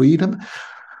philosophy of freedom,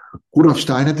 Rudolf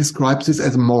Steiner describes this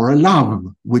as moral love,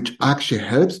 which actually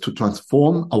helps to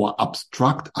transform our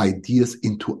abstract ideas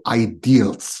into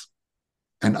ideals.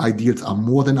 And ideals are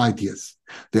more than ideas.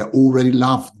 They're already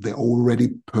loved. They're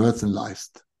already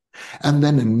personalized. And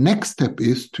then the next step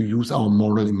is to use our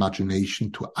moral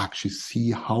imagination to actually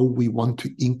see how we want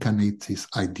to incarnate these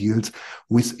ideals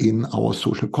within our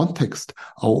social context,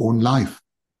 our own life.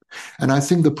 And I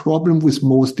think the problem with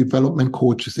most development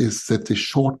coaches is that they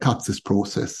shortcut this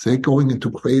process. They're going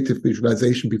into creative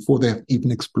visualization before they have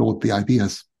even explored the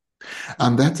ideas.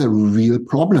 And that's a real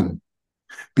problem,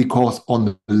 because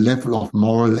on the level of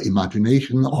moral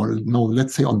imagination, or no,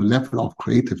 let's say on the level of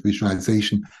creative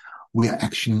visualization, we are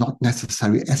actually not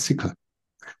necessarily ethical.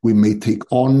 We may take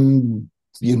on,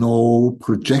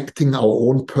 projecting our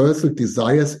own personal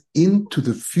desires into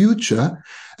the future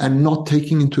and not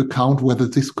taking into account whether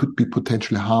this could be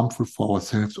potentially harmful for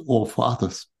ourselves or for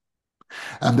others.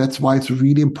 And that's why it's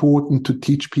really important to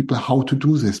teach people how to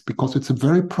do this, because it's a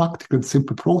very practical and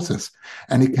simple process,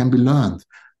 and it can be learned.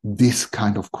 This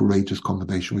kind of courageous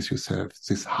conversation with yourself,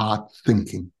 this hard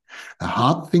thinking. The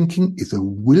hard thinking is a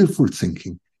willful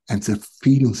thinking, and it's a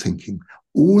feeling thinking.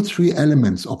 All three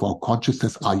elements of our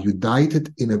consciousness are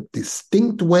united in a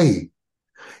distinct way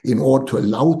in order to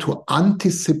allow to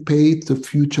anticipate the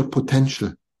future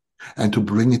potential and to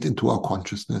bring it into our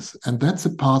consciousness. And that's a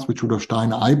path which Rudolf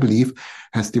Steiner, I believe,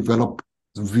 has developed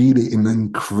really in an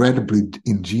incredibly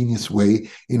ingenious way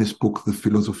in his book, The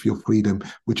Philosophy of Freedom,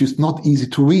 which is not easy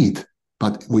to read,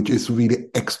 but which is really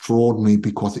extraordinary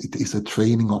because it is a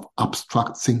training of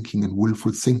abstract thinking and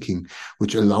willful thinking,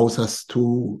 which allows us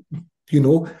to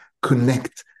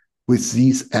connect with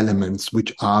these elements,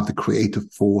 which are the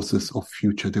creative forces of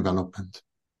future development.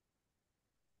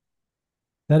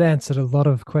 That answered a lot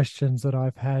of questions that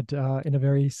I've had in a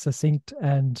very succinct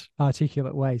and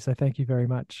articulate way. So thank you very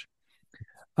much.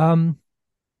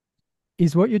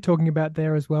 Is what you're talking about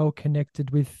there as well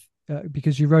connected with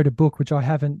because you wrote a book which I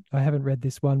haven't read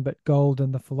this one, but Gold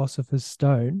and the Philosopher's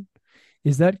Stone.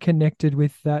 Is that connected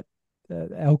with that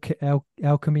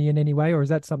alchemy in any way, or is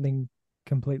that something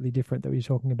completely different that we're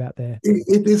talking about there?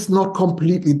 It is not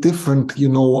completely different,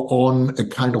 on a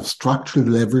kind of structural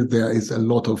level. There is a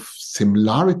lot of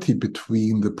similarity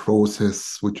between the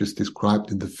process, which is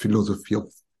described in the philosophy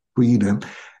of freedom,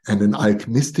 and an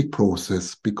alchemistic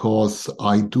process, because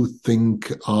I do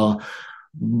think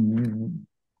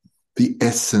the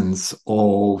essence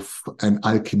of an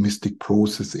alchemistic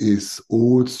process is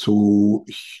also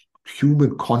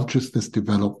human consciousness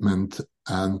development,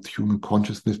 and human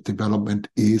consciousness development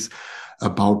is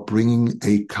about bringing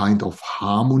a kind of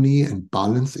harmony and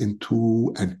balance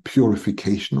into, and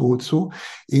purification also,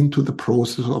 into the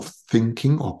process of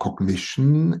thinking or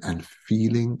cognition and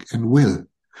feeling and will.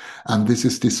 And this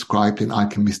is described in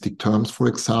alchemistic terms, for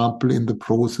example, in the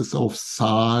process of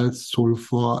salt,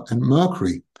 sulfur, and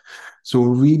mercury. So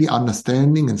really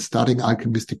understanding and studying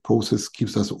alchemistic process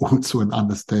gives us also an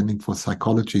understanding for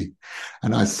psychology.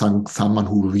 And I think someone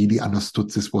who really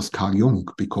understood this was Carl Jung,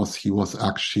 because he was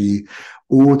actually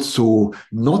also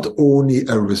not only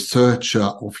a researcher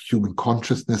of human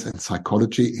consciousness and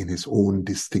psychology in his own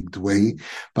distinct way,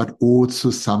 but also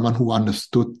someone who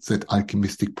understood that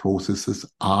alchemistic processes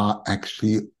are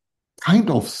actually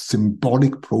kind of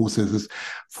symbolic processes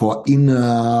for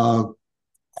inner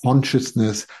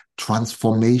consciousness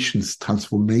transformation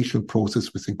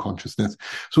process within consciousness.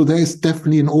 So there is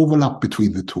definitely an overlap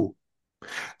between the two.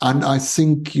 And I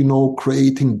think,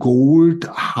 creating gold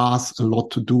has a lot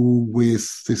to do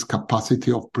with this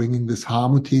capacity of bringing this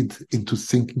harmony into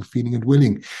thinking, feeling, and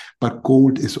willing. But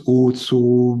gold is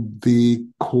also the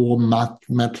core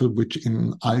metal, which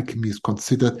in alchemy is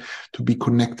considered to be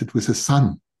connected with the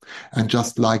sun. And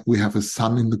just like we have a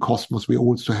sun in the cosmos, we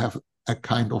also have a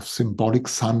kind of symbolic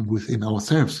sun within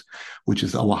ourselves, which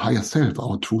is our higher self,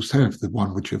 our true self, the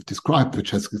one which you have described,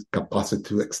 which has the capacity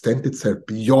to extend itself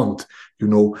beyond,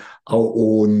 our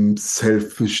own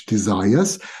selfish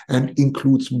desires, and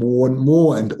includes more and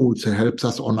more, and also helps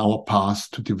us on our path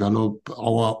to develop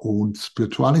our own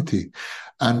spirituality.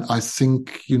 And I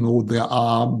think, there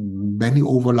are many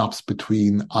overlaps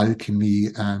between alchemy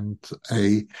and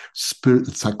a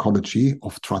spiritual psychology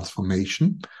of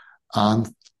transformation.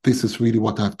 And this is really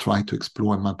what I've tried to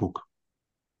explore in my book.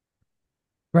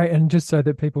 Right. And just so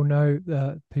that people know,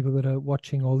 people that are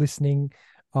watching or listening,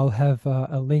 I'll have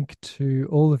a link to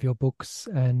all of your books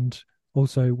and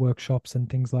also workshops and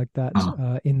things like that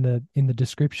in the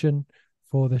description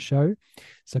for the show,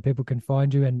 so people can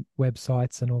find you, and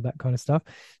websites and all that kind of stuff.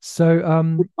 So,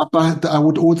 but I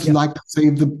would also like to say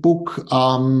the book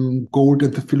Gold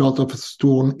and the Philosopher's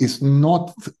Stone is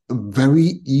not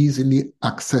very easily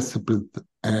accessible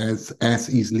as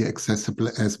easily accessible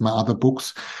as my other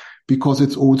books, because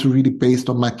it's also really based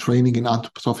on my training in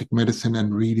anthroposophic medicine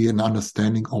and really an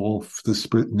understanding of the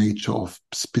spirit nature of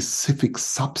specific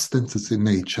substances in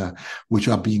nature, which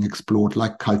are being explored,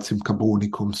 like calcium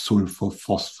carbonicum, sulfur,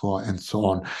 phosphor, and so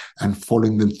on, and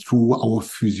following them through our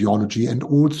physiology and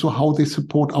also how they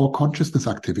support our consciousness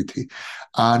activity.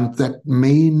 And that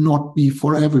may not be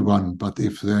for everyone, but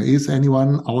if there is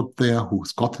anyone out there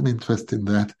who's got an interest in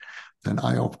that, then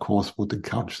I, of course, would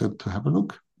encourage them to have a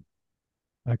look.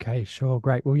 Okay, sure.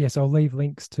 Great. Well, yes, I'll leave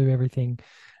links to everything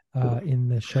in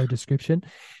the show description.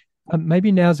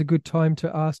 Maybe now's a good time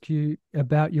to ask you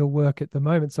about your work at the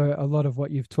moment. So a lot of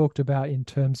what you've talked about in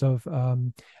terms of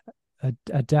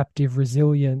adaptive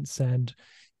resilience and,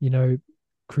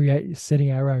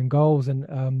 setting our own goals.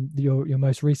 And your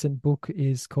most recent book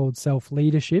is called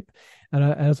Self-Leadership. And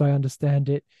as I understand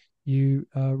it, you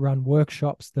run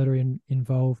workshops that are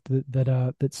involved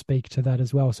that speak to that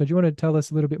as well. So do you want to tell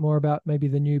us a little bit more about maybe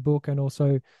the new book and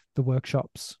also the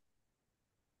workshops?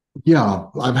 Yeah,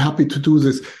 I'm happy to do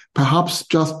this. Perhaps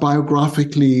just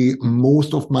biographically,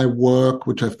 most of my work,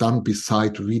 which I've done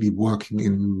beside really working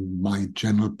in my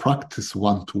general practice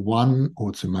one-to-one,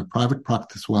 also in my private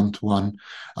practice one-to-one,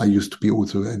 I used to be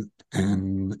also an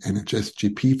NHS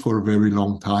GP for a very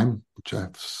long time, which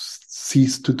I've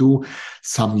ceased to do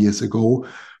some years ago.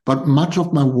 But much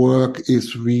of my work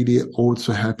is really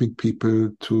also helping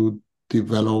people to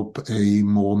develop a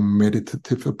more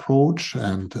meditative approach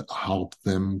and help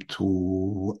them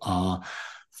to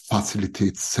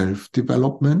facilitates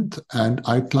self-development. And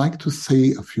I'd like to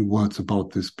say a few words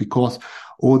about this because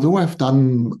although I've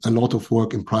done a lot of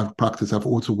work in private practice, I've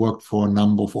also worked for a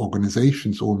number of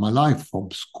organizations all my life,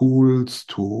 from schools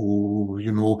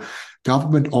to,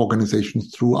 government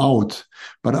organizations throughout.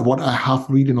 But what I have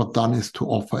really not done is to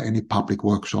offer any public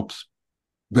workshops.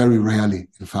 Very rarely,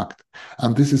 in fact.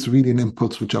 And this is really an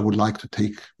impulse which I would like to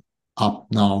take up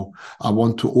now. I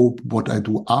want to open what I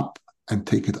do up and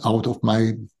take it out of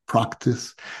my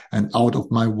practice and out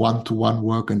of my one-to-one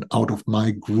work and out of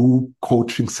my group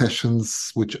coaching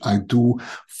sessions, which I do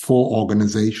for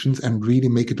organizations, and really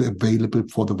make it available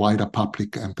for the wider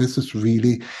public. And this is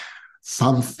really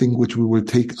something which we will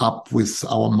take up with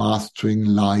our Mastering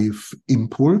Life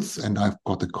Impulse. And I've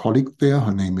got a colleague there.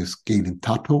 Her name is Galen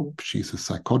Tato. She's a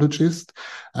psychologist,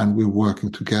 and we're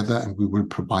working together and we will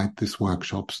provide these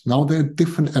workshops. Now, there are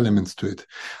different elements to it.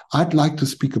 I'd like to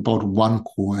speak about one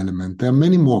core element. There are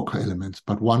many more core elements,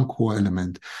 but one core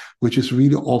element, which is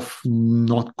really often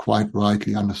not quite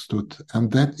rightly understood. And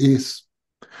that is,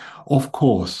 of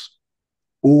course,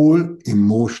 all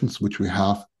emotions which we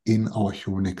have in our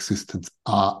human existence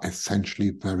are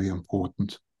essentially very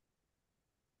important.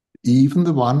 Even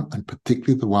the one, and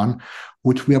particularly the one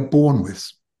which we are born with,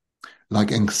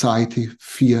 like anxiety,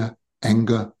 fear,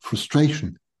 anger,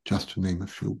 frustration, just to name a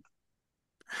few.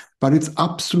 But it's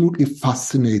absolutely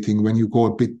fascinating when you go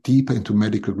a bit deeper into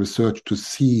medical research to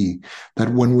see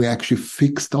that when we're actually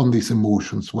fixed on these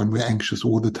emotions, when we're anxious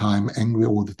all the time, angry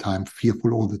all the time,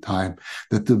 fearful all the time,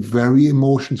 that the very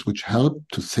emotions which help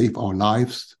to save our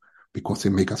lives because they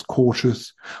make us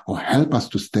cautious or help us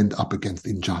to stand up against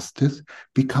injustice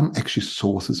become actually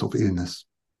sources of illness.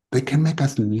 They can make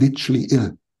us literally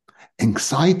ill.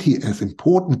 Anxiety, as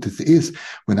important as it is,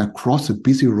 when I cross a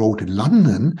busy road in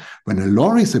London, when a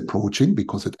lorry is approaching,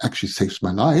 because it actually saves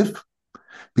my life,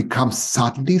 becomes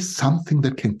suddenly something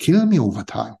that can kill me over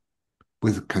time.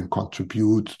 Which can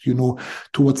contribute,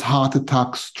 towards heart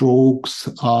attacks, strokes,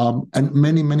 and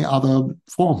many, many other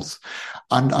forms.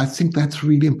 And I think that's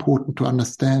really important to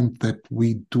understand that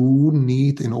we do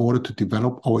need, in order to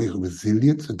develop our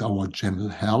resilience and our general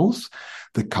health,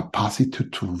 the capacity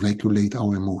to regulate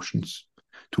our emotions,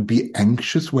 to be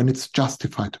anxious when it's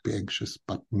justified to be anxious,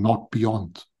 but not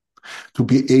beyond. To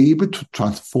be able to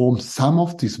transform some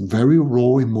of these very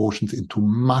raw emotions into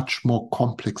much more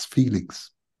complex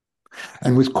feelings.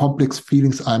 And with complex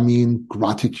feelings, I mean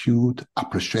gratitude,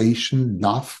 appreciation,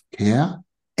 love, care,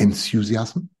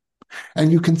 enthusiasm. And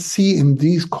you can see in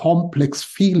these complex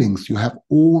feelings, you have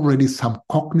already some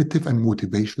cognitive and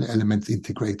motivational elements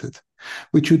integrated,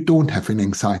 which you don't have in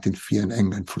anxiety and fear and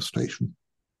anger and frustration.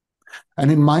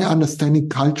 And in my understanding,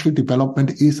 cultural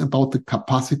development is about the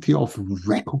capacity of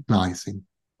recognizing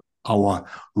our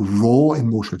raw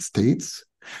emotional states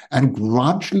and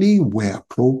gradually, where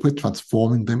appropriate,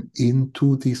 transforming them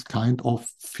into these kind of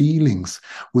feelings,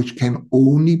 which can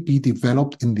only be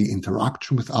developed in the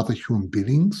interaction with other human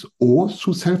beings or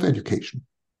through self-education.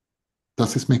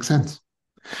 Does this make sense?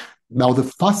 Now, the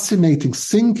fascinating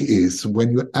thing is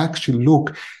when you actually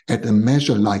look at a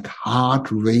measure like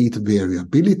heart rate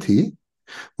variability,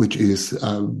 which is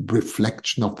a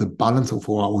reflection of the balance of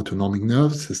our autonomic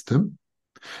nervous system.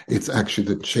 It's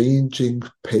actually the changing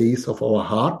pace of our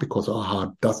heart, because our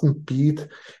heart doesn't beat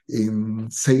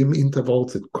in same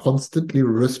intervals. It constantly,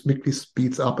 rhythmically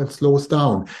speeds up and slows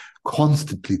down.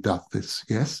 Constantly does this,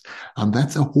 yes? And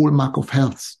that's a hallmark of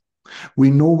health. We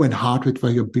know when heart rate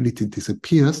variability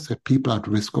disappears that people are at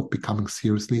risk of becoming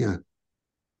seriously ill.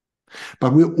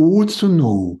 But we also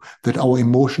know that our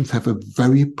emotions have a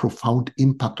very profound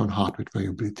impact on heart rate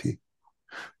variability.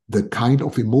 The kind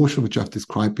of emotion which I've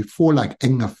described before, like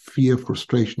anger, fear,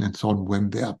 frustration, and so on, when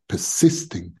they are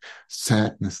persisting,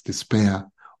 sadness, despair,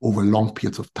 over long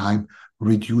periods of time,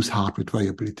 reduce heart rate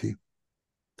variability.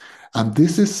 And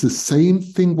this is the same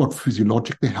thing what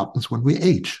physiologically happens when we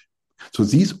age. So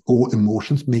these all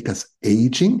emotions make us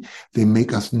aging. They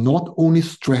make us not only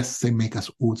stressed, they make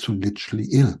us also literally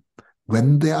ill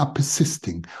when they are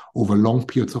persisting over long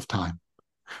periods of time.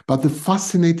 But the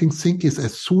fascinating thing is,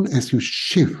 as soon as you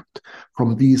shift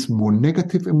from these more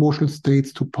negative emotional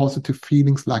states to positive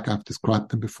feelings, like I've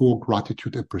described them before,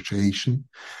 gratitude, appreciation,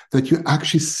 that you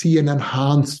actually see an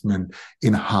enhancement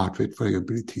in heart rate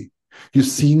variability. You've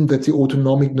seen that the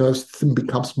autonomic nervous system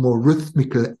becomes more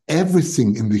rhythmical.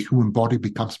 Everything in the human body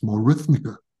becomes more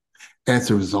rhythmical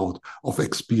as a result of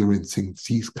experiencing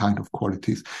these kind of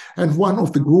qualities. And one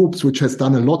of the groups which has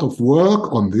done a lot of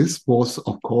work on this was,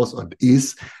 of course, and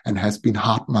is, and has been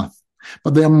HeartMath.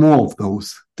 But there are more of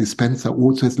those. Dispenza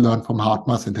also has learned from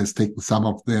Hartmann and has taken some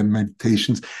of their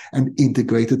meditations and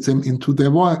integrated them into their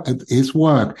work, his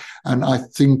work. And I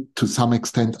think to some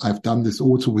extent I've done this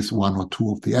also with one or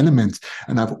two of the elements.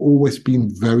 And I've always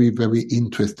been very, very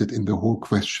interested in the whole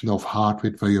question of heart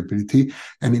rate variability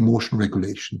and emotion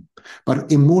regulation.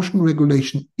 But emotion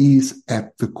regulation is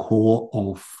at the core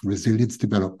of resilience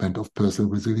development, of personal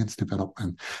resilience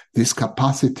development. This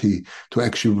capacity to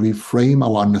actually reframe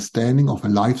our understanding of a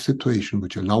life situation,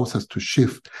 which allows us to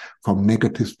shift from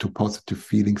negative to positive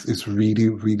feelings, is really,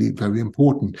 really very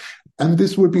important. And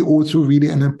this will be also really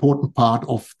an important part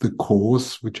of the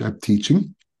course, which I'm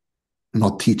teaching,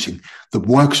 the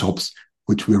workshops,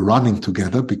 which we're running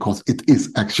together, because it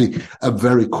is actually a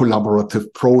very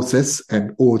collaborative process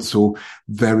and also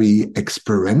very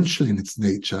experiential in its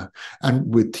nature. And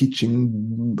we're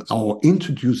teaching or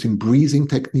introducing breathing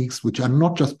techniques, which are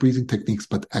not just breathing techniques,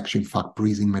 but actually, in fact,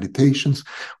 breathing meditations,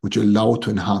 which allow to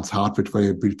enhance heart rate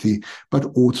variability, but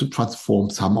also transform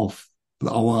some of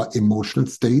our emotional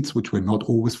states, which we're not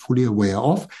always fully aware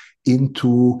of,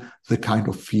 into the kind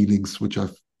of feelings which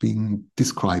I've been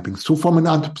describing. So from an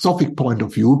anthroposophic point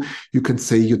of view, you can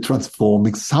say you're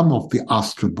transforming some of the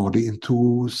astral body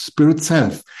into spirit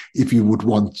self, if you would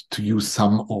want to use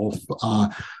some of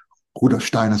Rudolf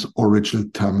Steiner's original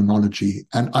terminology.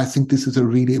 And I think this is a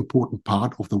really important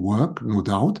part of the work, no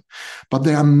doubt. But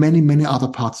there are many, many other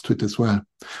parts to it as well.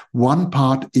 One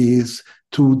part is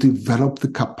to develop the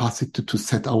capacity to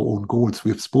set our own goals.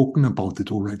 We have spoken about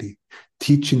it already.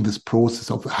 Teaching this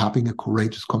process of having a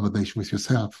courageous conversation with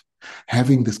yourself,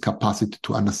 having this capacity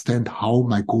to understand how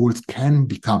my goals can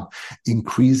become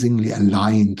increasingly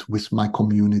aligned with my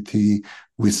community,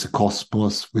 with the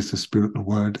cosmos, with the spiritual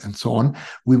world, and so on.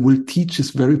 We will teach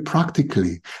this very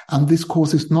practically. And this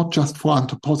course is not just for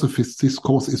anthroposophists. This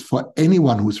course is for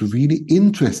anyone who's really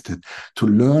interested to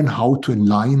learn how to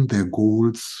align their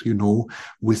goals,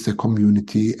 with the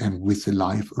community and with the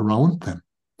life around them.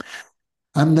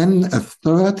 And then a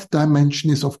third dimension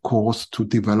is, of course, to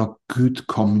develop good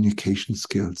communication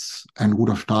skills. And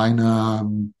Rudolf Steiner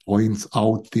points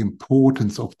out the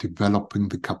importance of developing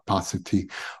the capacity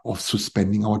of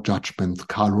suspending our judgment.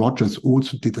 Carl Rogers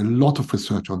also did a lot of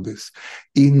research on this.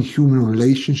 In human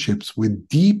relationships, we're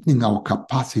deepening our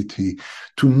capacity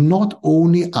to not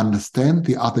only understand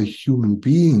the other human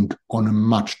being on a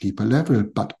much deeper level,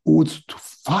 but also to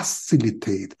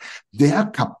facilitate their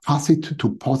capacity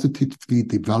to positively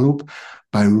develop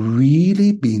by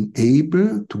really being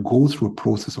able to go through a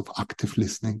process of active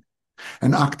listening.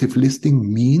 And active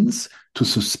listening means to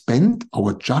suspend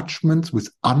our judgments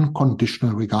with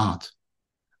unconditional regard,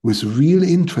 with real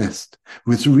interest,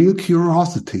 with real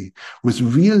curiosity, with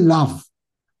real love,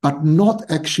 but not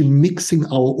actually mixing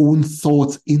our own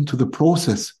thoughts into the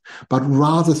process, but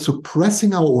rather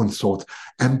suppressing our own thoughts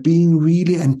and being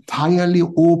really entirely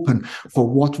open for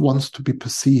what wants to be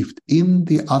perceived in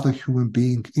the other human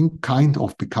being, in kind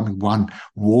of becoming one,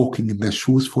 walking in their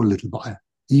shoes for a little while,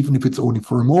 even if it's only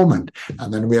for a moment.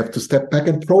 And then we have to step back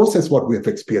and process what we have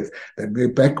experienced. Then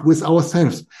we're back with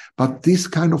ourselves. But this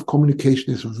kind of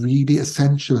communication is really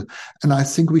essential. And I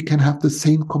think we can have the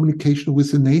same communication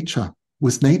with nature,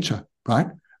 right?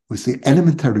 With the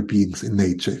elementary beings in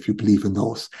nature, if you believe in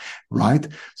those, right?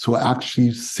 So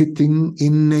actually sitting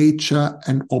in nature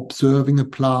and observing a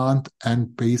plant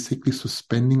and basically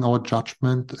suspending our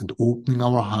judgment and opening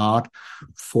our heart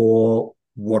for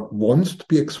what wants to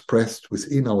be expressed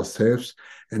within ourselves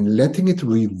and letting it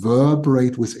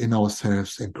reverberate within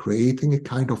ourselves and creating a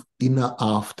kind of inner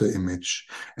after image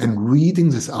and reading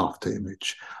this after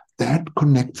image. That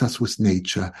connects us with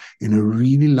nature in a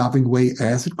really loving way,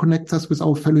 as it connects us with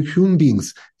our fellow human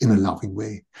beings in a loving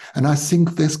way. And I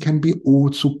think this can be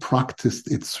also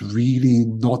practiced. It's really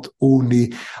not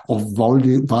only of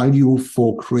value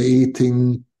for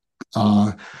creating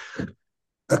a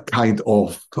kind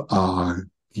of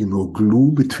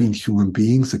glue between human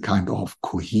beings, a kind of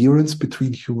coherence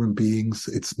between human beings.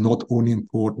 It's not only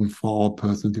important for our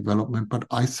personal development, but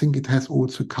I think it has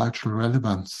also cultural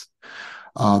relevance.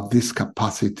 This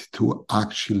capacity to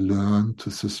actually learn to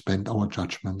suspend our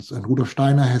judgments. And Rudolf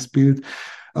Steiner has built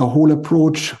a whole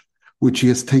approach, which he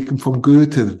has taken from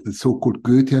Goethe, the so-called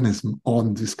Goetheanism,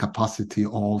 on this capacity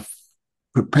of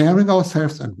preparing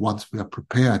ourselves. And once we are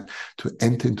prepared to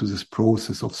enter into this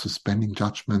process of suspending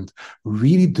judgment,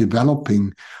 really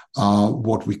developing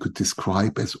what we could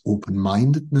describe as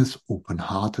open-mindedness,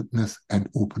 open-heartedness, and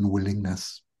open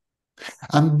willingness.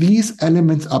 And these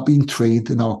elements are being trained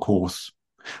in our course.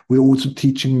 We're also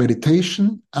teaching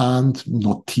meditation and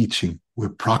not teaching. We're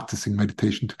practicing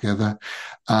meditation together.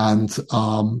 And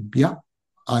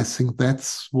I think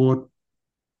that's what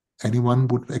anyone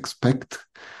would expect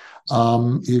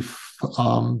if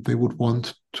they would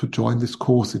want to join this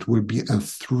course. It will be a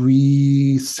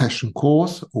 3-session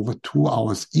course over 2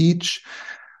 hours each.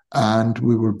 And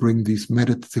we will bring these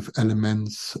meditative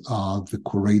elements, the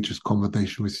courageous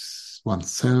conversation with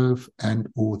oneself, and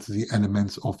also the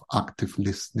elements of active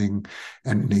listening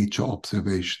and nature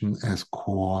observation as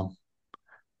core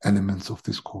elements of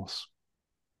this course.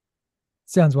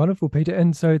 Sounds wonderful, Peter.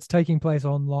 And so it's taking place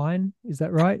online, is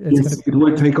that right? Yes, it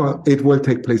will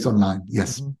take place online.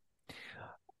 Yes. Mm-hmm.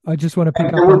 I just want to pick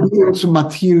up there will be also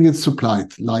materials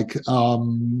supplied, like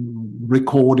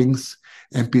recordings,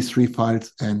 MP3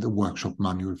 files, and a workshop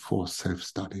manual for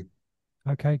self-study.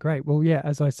 Okay, great. Well, yeah,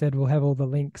 as I said, we'll have all the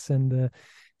links and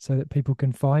so that people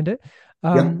can find it.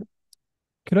 Could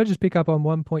I just pick up on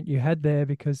one point you had there,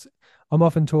 because I'm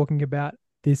often talking about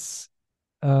this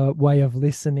way of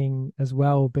listening as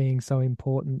well being so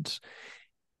important.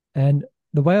 And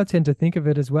the way I tend to think of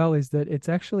it as well is that it's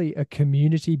actually a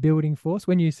community building force.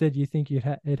 When you said you think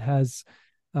it has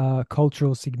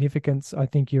cultural significance, I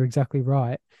think you're exactly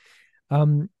right.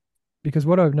 Because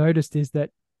what I've noticed is that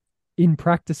in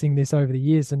practicing this over the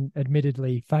years, and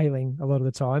admittedly failing a lot of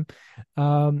the time,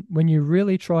 when you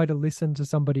really try to listen to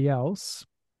somebody else,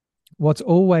 what's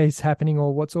always happening,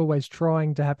 or what's always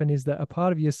trying to happen, is that a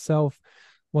part of yourself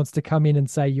wants to come in and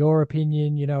say your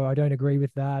opinion, I don't agree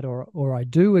with that, or I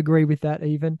do agree with that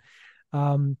even.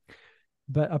 But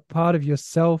a part of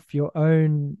yourself, your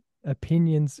own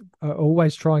opinions are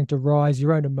always trying to rise,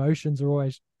 your own emotions are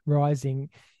always rising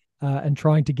and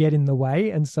trying to get in the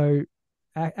way. And so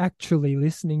actually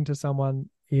listening to someone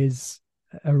is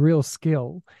a real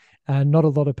skill, and not a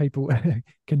lot of people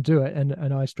can do it,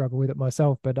 and I struggle with it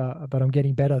myself, but I'm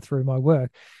getting better through my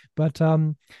work. But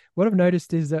what I've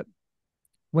noticed is that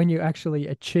when you actually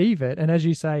achieve it, and as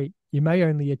you say, you may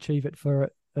only achieve it for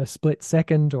a split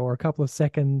second or a couple of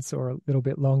seconds or a little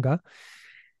bit longer,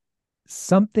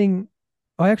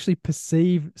 I actually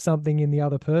perceive something in the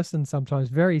other person, sometimes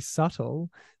very subtle,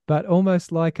 but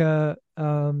almost like I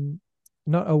don't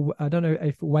know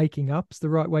if waking up's the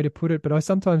right way to put it, but I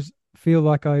sometimes feel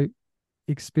like I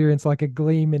experience like a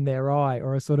gleam in their eye,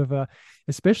 or a sort of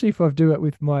especially if I do it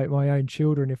with my own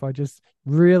children, if I just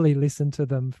really listen to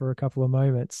them for a couple of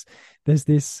moments, there's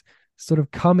this sort of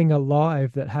coming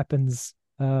alive that happens.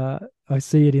 I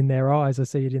see it in their eyes, I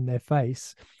see it in their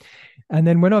face. And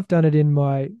then when I've done it in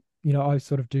my, I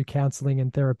sort of do counseling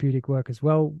and therapeutic work as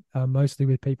well, mostly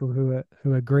with people who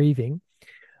are grieving.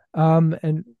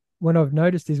 And what I've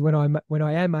noticed is when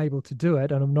I am able to do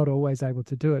it, and I'm not always able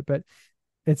to do it, but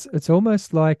it's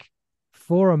almost like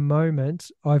for a moment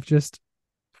I've just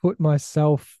put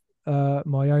myself,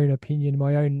 my own opinion,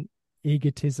 my own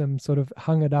egotism, sort of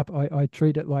hung it up. I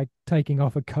treat it like taking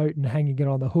off a coat and hanging it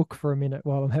on the hook for a minute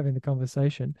while I'm having the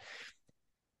conversation.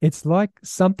 It's like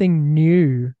something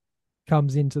new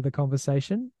comes into the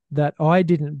conversation that I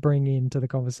didn't bring into the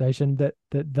conversation, that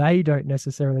they don't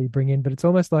necessarily bring in, but it's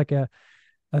almost like a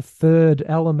third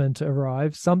element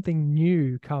arrives, something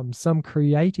new comes, some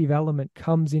creative element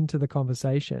comes into the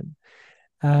conversation.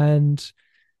 And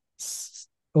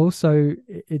also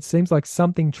it seems like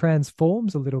something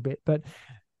transforms a little bit, but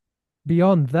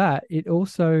beyond that, it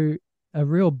also, a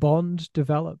real bond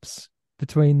develops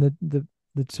between the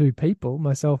two people,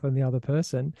 myself and the other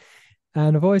person.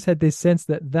 And I've always had this sense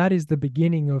that is the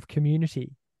beginning of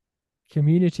community.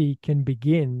 Community can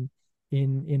begin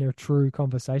in a true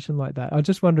conversation like that. I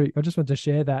just wanted to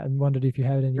share that, and wondered if you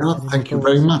had any. Yeah, thank you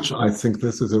very much. I think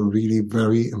this is a really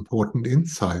very important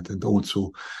insight, and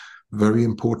also very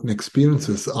important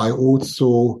experiences. I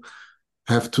also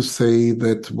have to say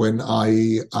that when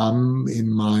I am in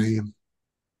my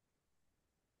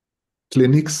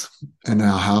clinics and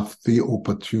I have the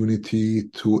opportunity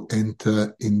to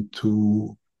enter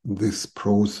into this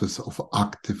process of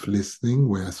active listening,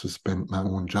 where I suspend my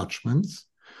own judgments,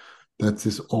 that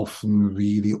this often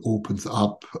really opens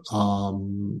up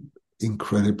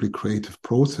incredibly creative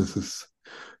processes.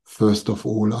 First of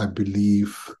all, I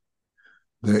believe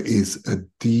there is a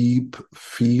deep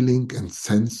feeling and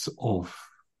sense of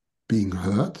being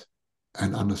heard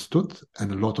and understood.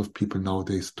 And a lot of people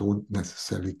nowadays don't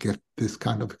necessarily get this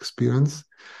kind of experience,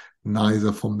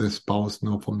 neither from their spouse,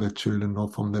 nor from their children, nor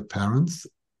from their parents,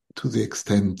 to the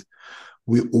extent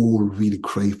we all really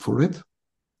crave for it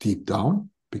deep down,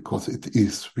 because it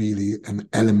is really an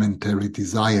elementary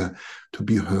desire to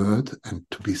be heard and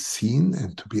to be seen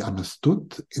and to be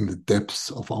understood in the depths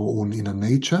of our own inner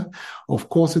nature. Of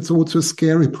course, it's also a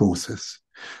scary process.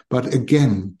 But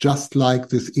again, just like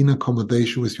this inner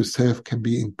conversation with yourself can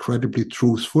be incredibly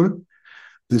truthful,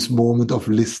 this moment of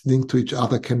listening to each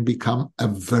other can become a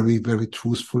very, very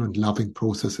truthful and loving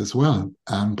process as well.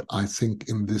 And I think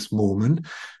in this moment,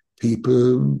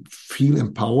 people feel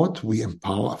empowered.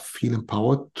 Feel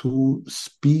empowered to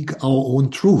speak our own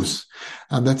truths.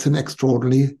 And that's an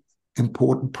extraordinarily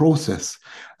important process.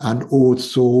 And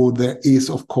also there is,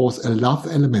 of course, a love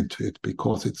element to it,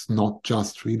 because it's not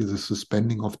just really the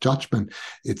suspending of judgment.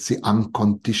 It's the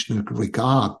unconditional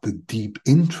regard, the deep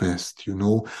interest,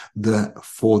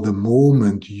 for the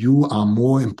moment, you are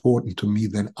more important to me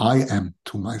than I am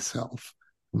to myself.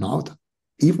 Now,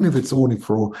 even if it's only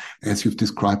for, as you've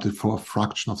described it, for a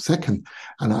fraction of a second,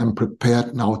 and I'm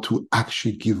prepared now to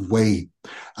actually give way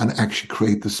and actually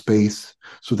create the space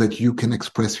so that you can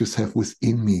express yourself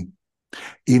within me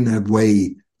in a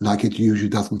way like it usually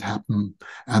doesn't happen.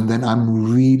 And then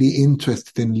I'm really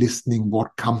interested in listening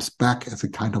what comes back as a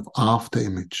kind of after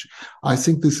image. I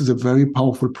think this is a very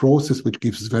powerful process which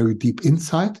gives very deep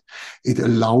insight. It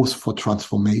allows for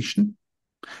transformation.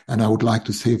 And I would like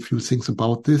to say a few things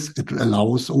about this. It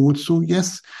allows also,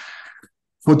 yes,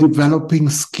 for developing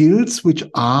skills which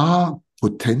are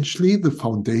potentially the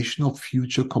foundation of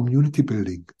future community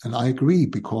building. And I agree,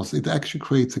 because it actually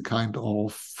creates a kind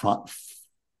of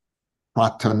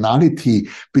fraternality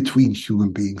between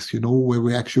human beings, where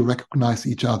we actually recognize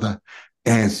each other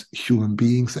as human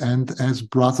beings and as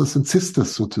brothers and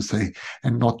sisters, so to say,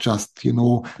 and not just,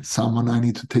 someone I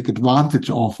need to take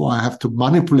advantage of, or I have to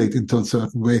manipulate into a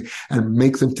certain way and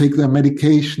make them take their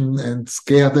medication and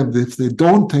scare them if they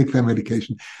don't take their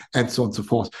medication, and so on and so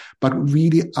forth. But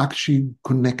really actually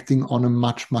connecting on a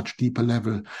much, much deeper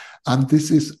level. And this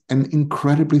is an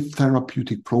incredibly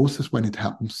therapeutic process when it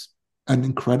happens. An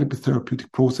incredibly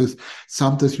therapeutic process.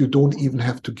 Sometimes you don't even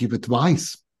have to give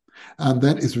advice. And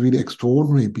that is really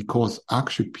extraordinary, because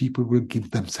actually people will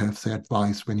give themselves their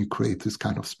advice when you create this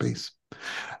kind of space.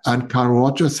 And Carl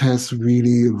Rogers has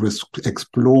really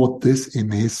explored this in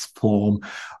his form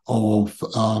of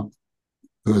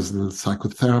personal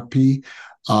psychotherapy,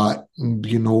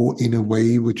 in a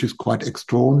way which is quite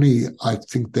extraordinary. I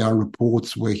think there are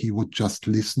reports where he would just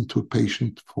listen to a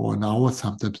patient for an hour,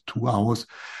 sometimes 2 hours,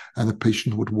 and the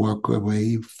patient would walk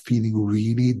away feeling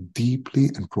really deeply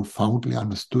and profoundly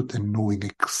understood and knowing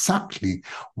exactly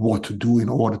what to do in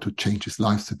order to change his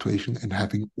life situation, and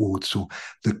having also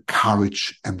the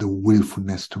courage and the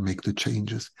willfulness to make the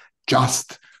changes,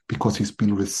 just because he's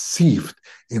been received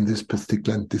in this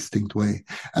particular and distinct way.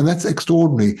 And that's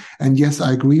extraordinary. And yes,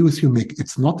 I agree with you, Mick.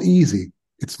 It's not easy.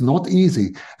 It's not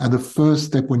easy. And the first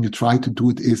step when you try to do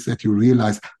it is that you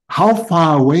realize how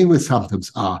far away we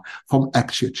sometimes are from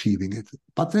actually achieving it.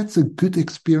 But that's a good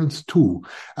experience too.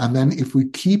 And then if we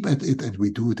keep at it and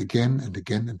we do it again and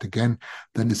again and again,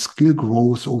 then the skill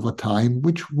grows over time,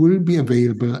 which will be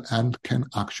available and can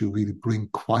actually really bring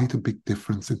quite a big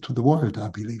difference into the world, I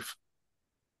believe.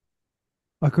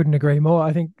 I couldn't agree more.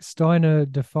 I think Steiner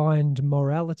defined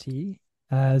morality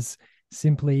as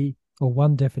simply, or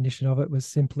one definition of it was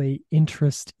simply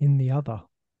interest in the other.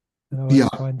 And I always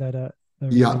find that a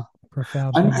really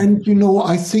profound thing. And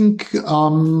I think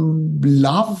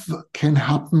love can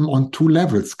happen on two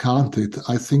levels, can't it?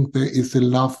 I think there is a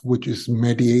love which is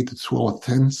mediated through our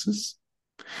senses.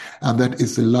 And that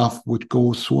is a love which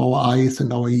goes through our eyes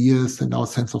and our ears and our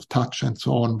sense of touch and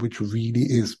so on, which really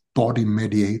is body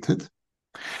mediated.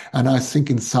 And I think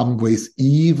in some ways,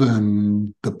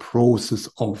 even the process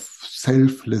of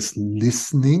selfless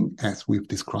listening, as we've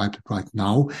described it right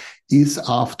now, is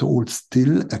after all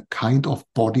still a kind of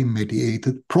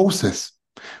body-mediated process.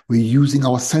 We're using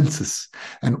our senses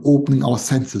and opening our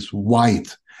senses wide.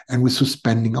 And we're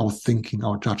suspending our thinking,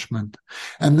 our judgment.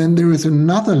 And then there is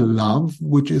another love,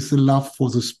 which is the love for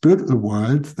the spiritual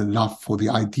world, the love for the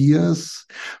ideas,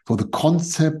 for the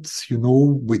concepts,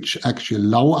 which actually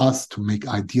allow us to make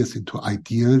ideas into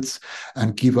ideals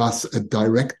and give us a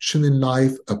direction in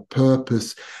life, a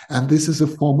purpose. And this is a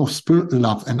form of spiritual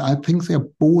love. And I think they're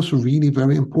both really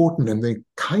very important, and they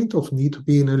kind of need to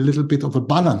be in a little bit of a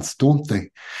balance, don't they?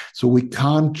 So we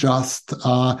can't just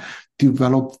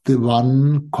develop the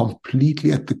one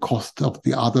completely at the cost of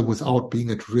the other without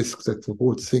being at risk that the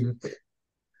whole thing,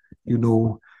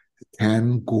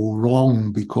 can go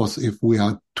wrong. Because if we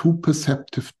are too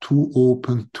perceptive, too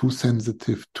open, too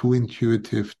sensitive, too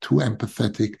intuitive, too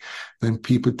empathetic, then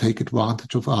people take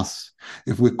advantage of us.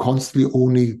 If we're constantly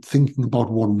only thinking about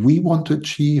what we want to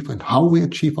achieve and how we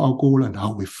achieve our goal and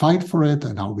how we fight for it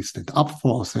and how we stand up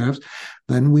for ourselves,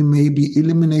 then we may be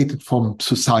eliminated from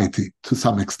society to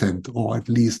some extent, or at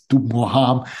least do more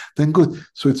harm than good.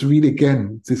 So it's really,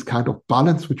 again, this kind of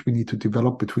balance which we need to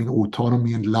develop between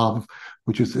autonomy and love,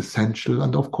 which is essential.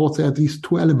 And of course, there are these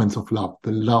two elements of love,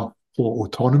 the love for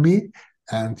autonomy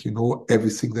and,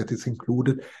 everything that is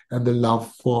included, and the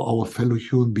love for our fellow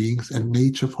human beings and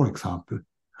nature, for example.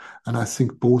 And I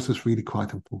think both is really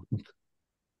quite important.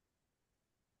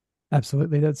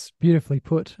 Absolutely. That's beautifully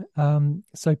put.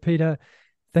 So, Peter,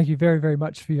 thank you very, very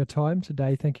much for your time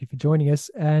today. Thank you for joining us.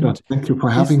 Yeah, And thank you for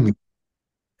is having me.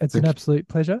 it's an Thank you. absolute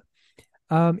pleasure.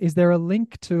 Is there a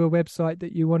link to a website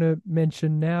that you want to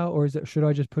mention now, or should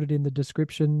I just put it in the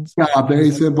descriptions? Yeah, there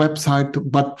is a website,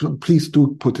 but please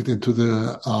do put it into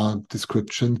the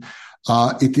description.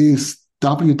 It is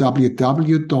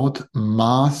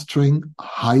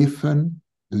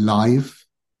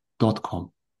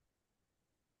www.mastering-life.com.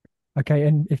 Okay,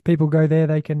 and if people go there,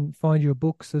 they can find your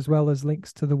books as well as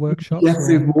links to the workshops, Yes,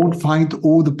 they or won't find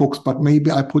all the books, but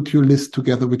maybe I put your list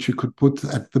together, which you could put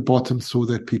at the bottom so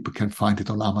that people can find it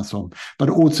on Amazon. But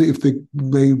also, if they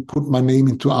put my name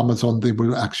into Amazon, they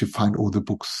will actually find all the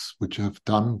books which I've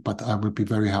done. But I will be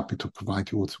very happy to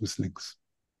provide you also with links.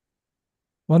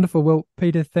 wonderful. Well,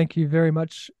 Peter, thank you very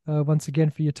much once again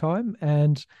for your time,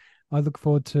 and I look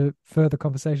forward to further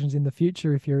conversations in the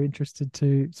future if you're interested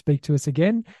to speak to us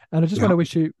again. And I just want Yeah. to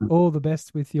wish you all the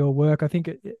best with your work. I think,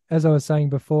 as I was saying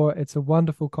before, it's a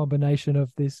wonderful combination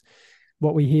of this,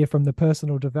 what we hear from the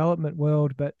personal development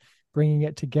world, but bringing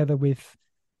it together with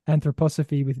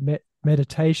anthroposophy, with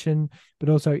meditation, but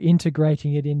also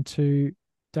integrating it into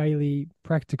daily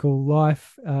practical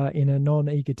life in a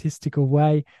non-egotistical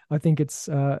way. I think it's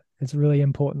really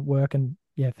important work. And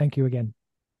yeah, thank you again.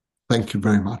 Thank you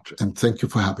very much. And thank you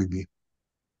for having me.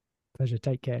 Pleasure.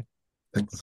 Take care. Thanks.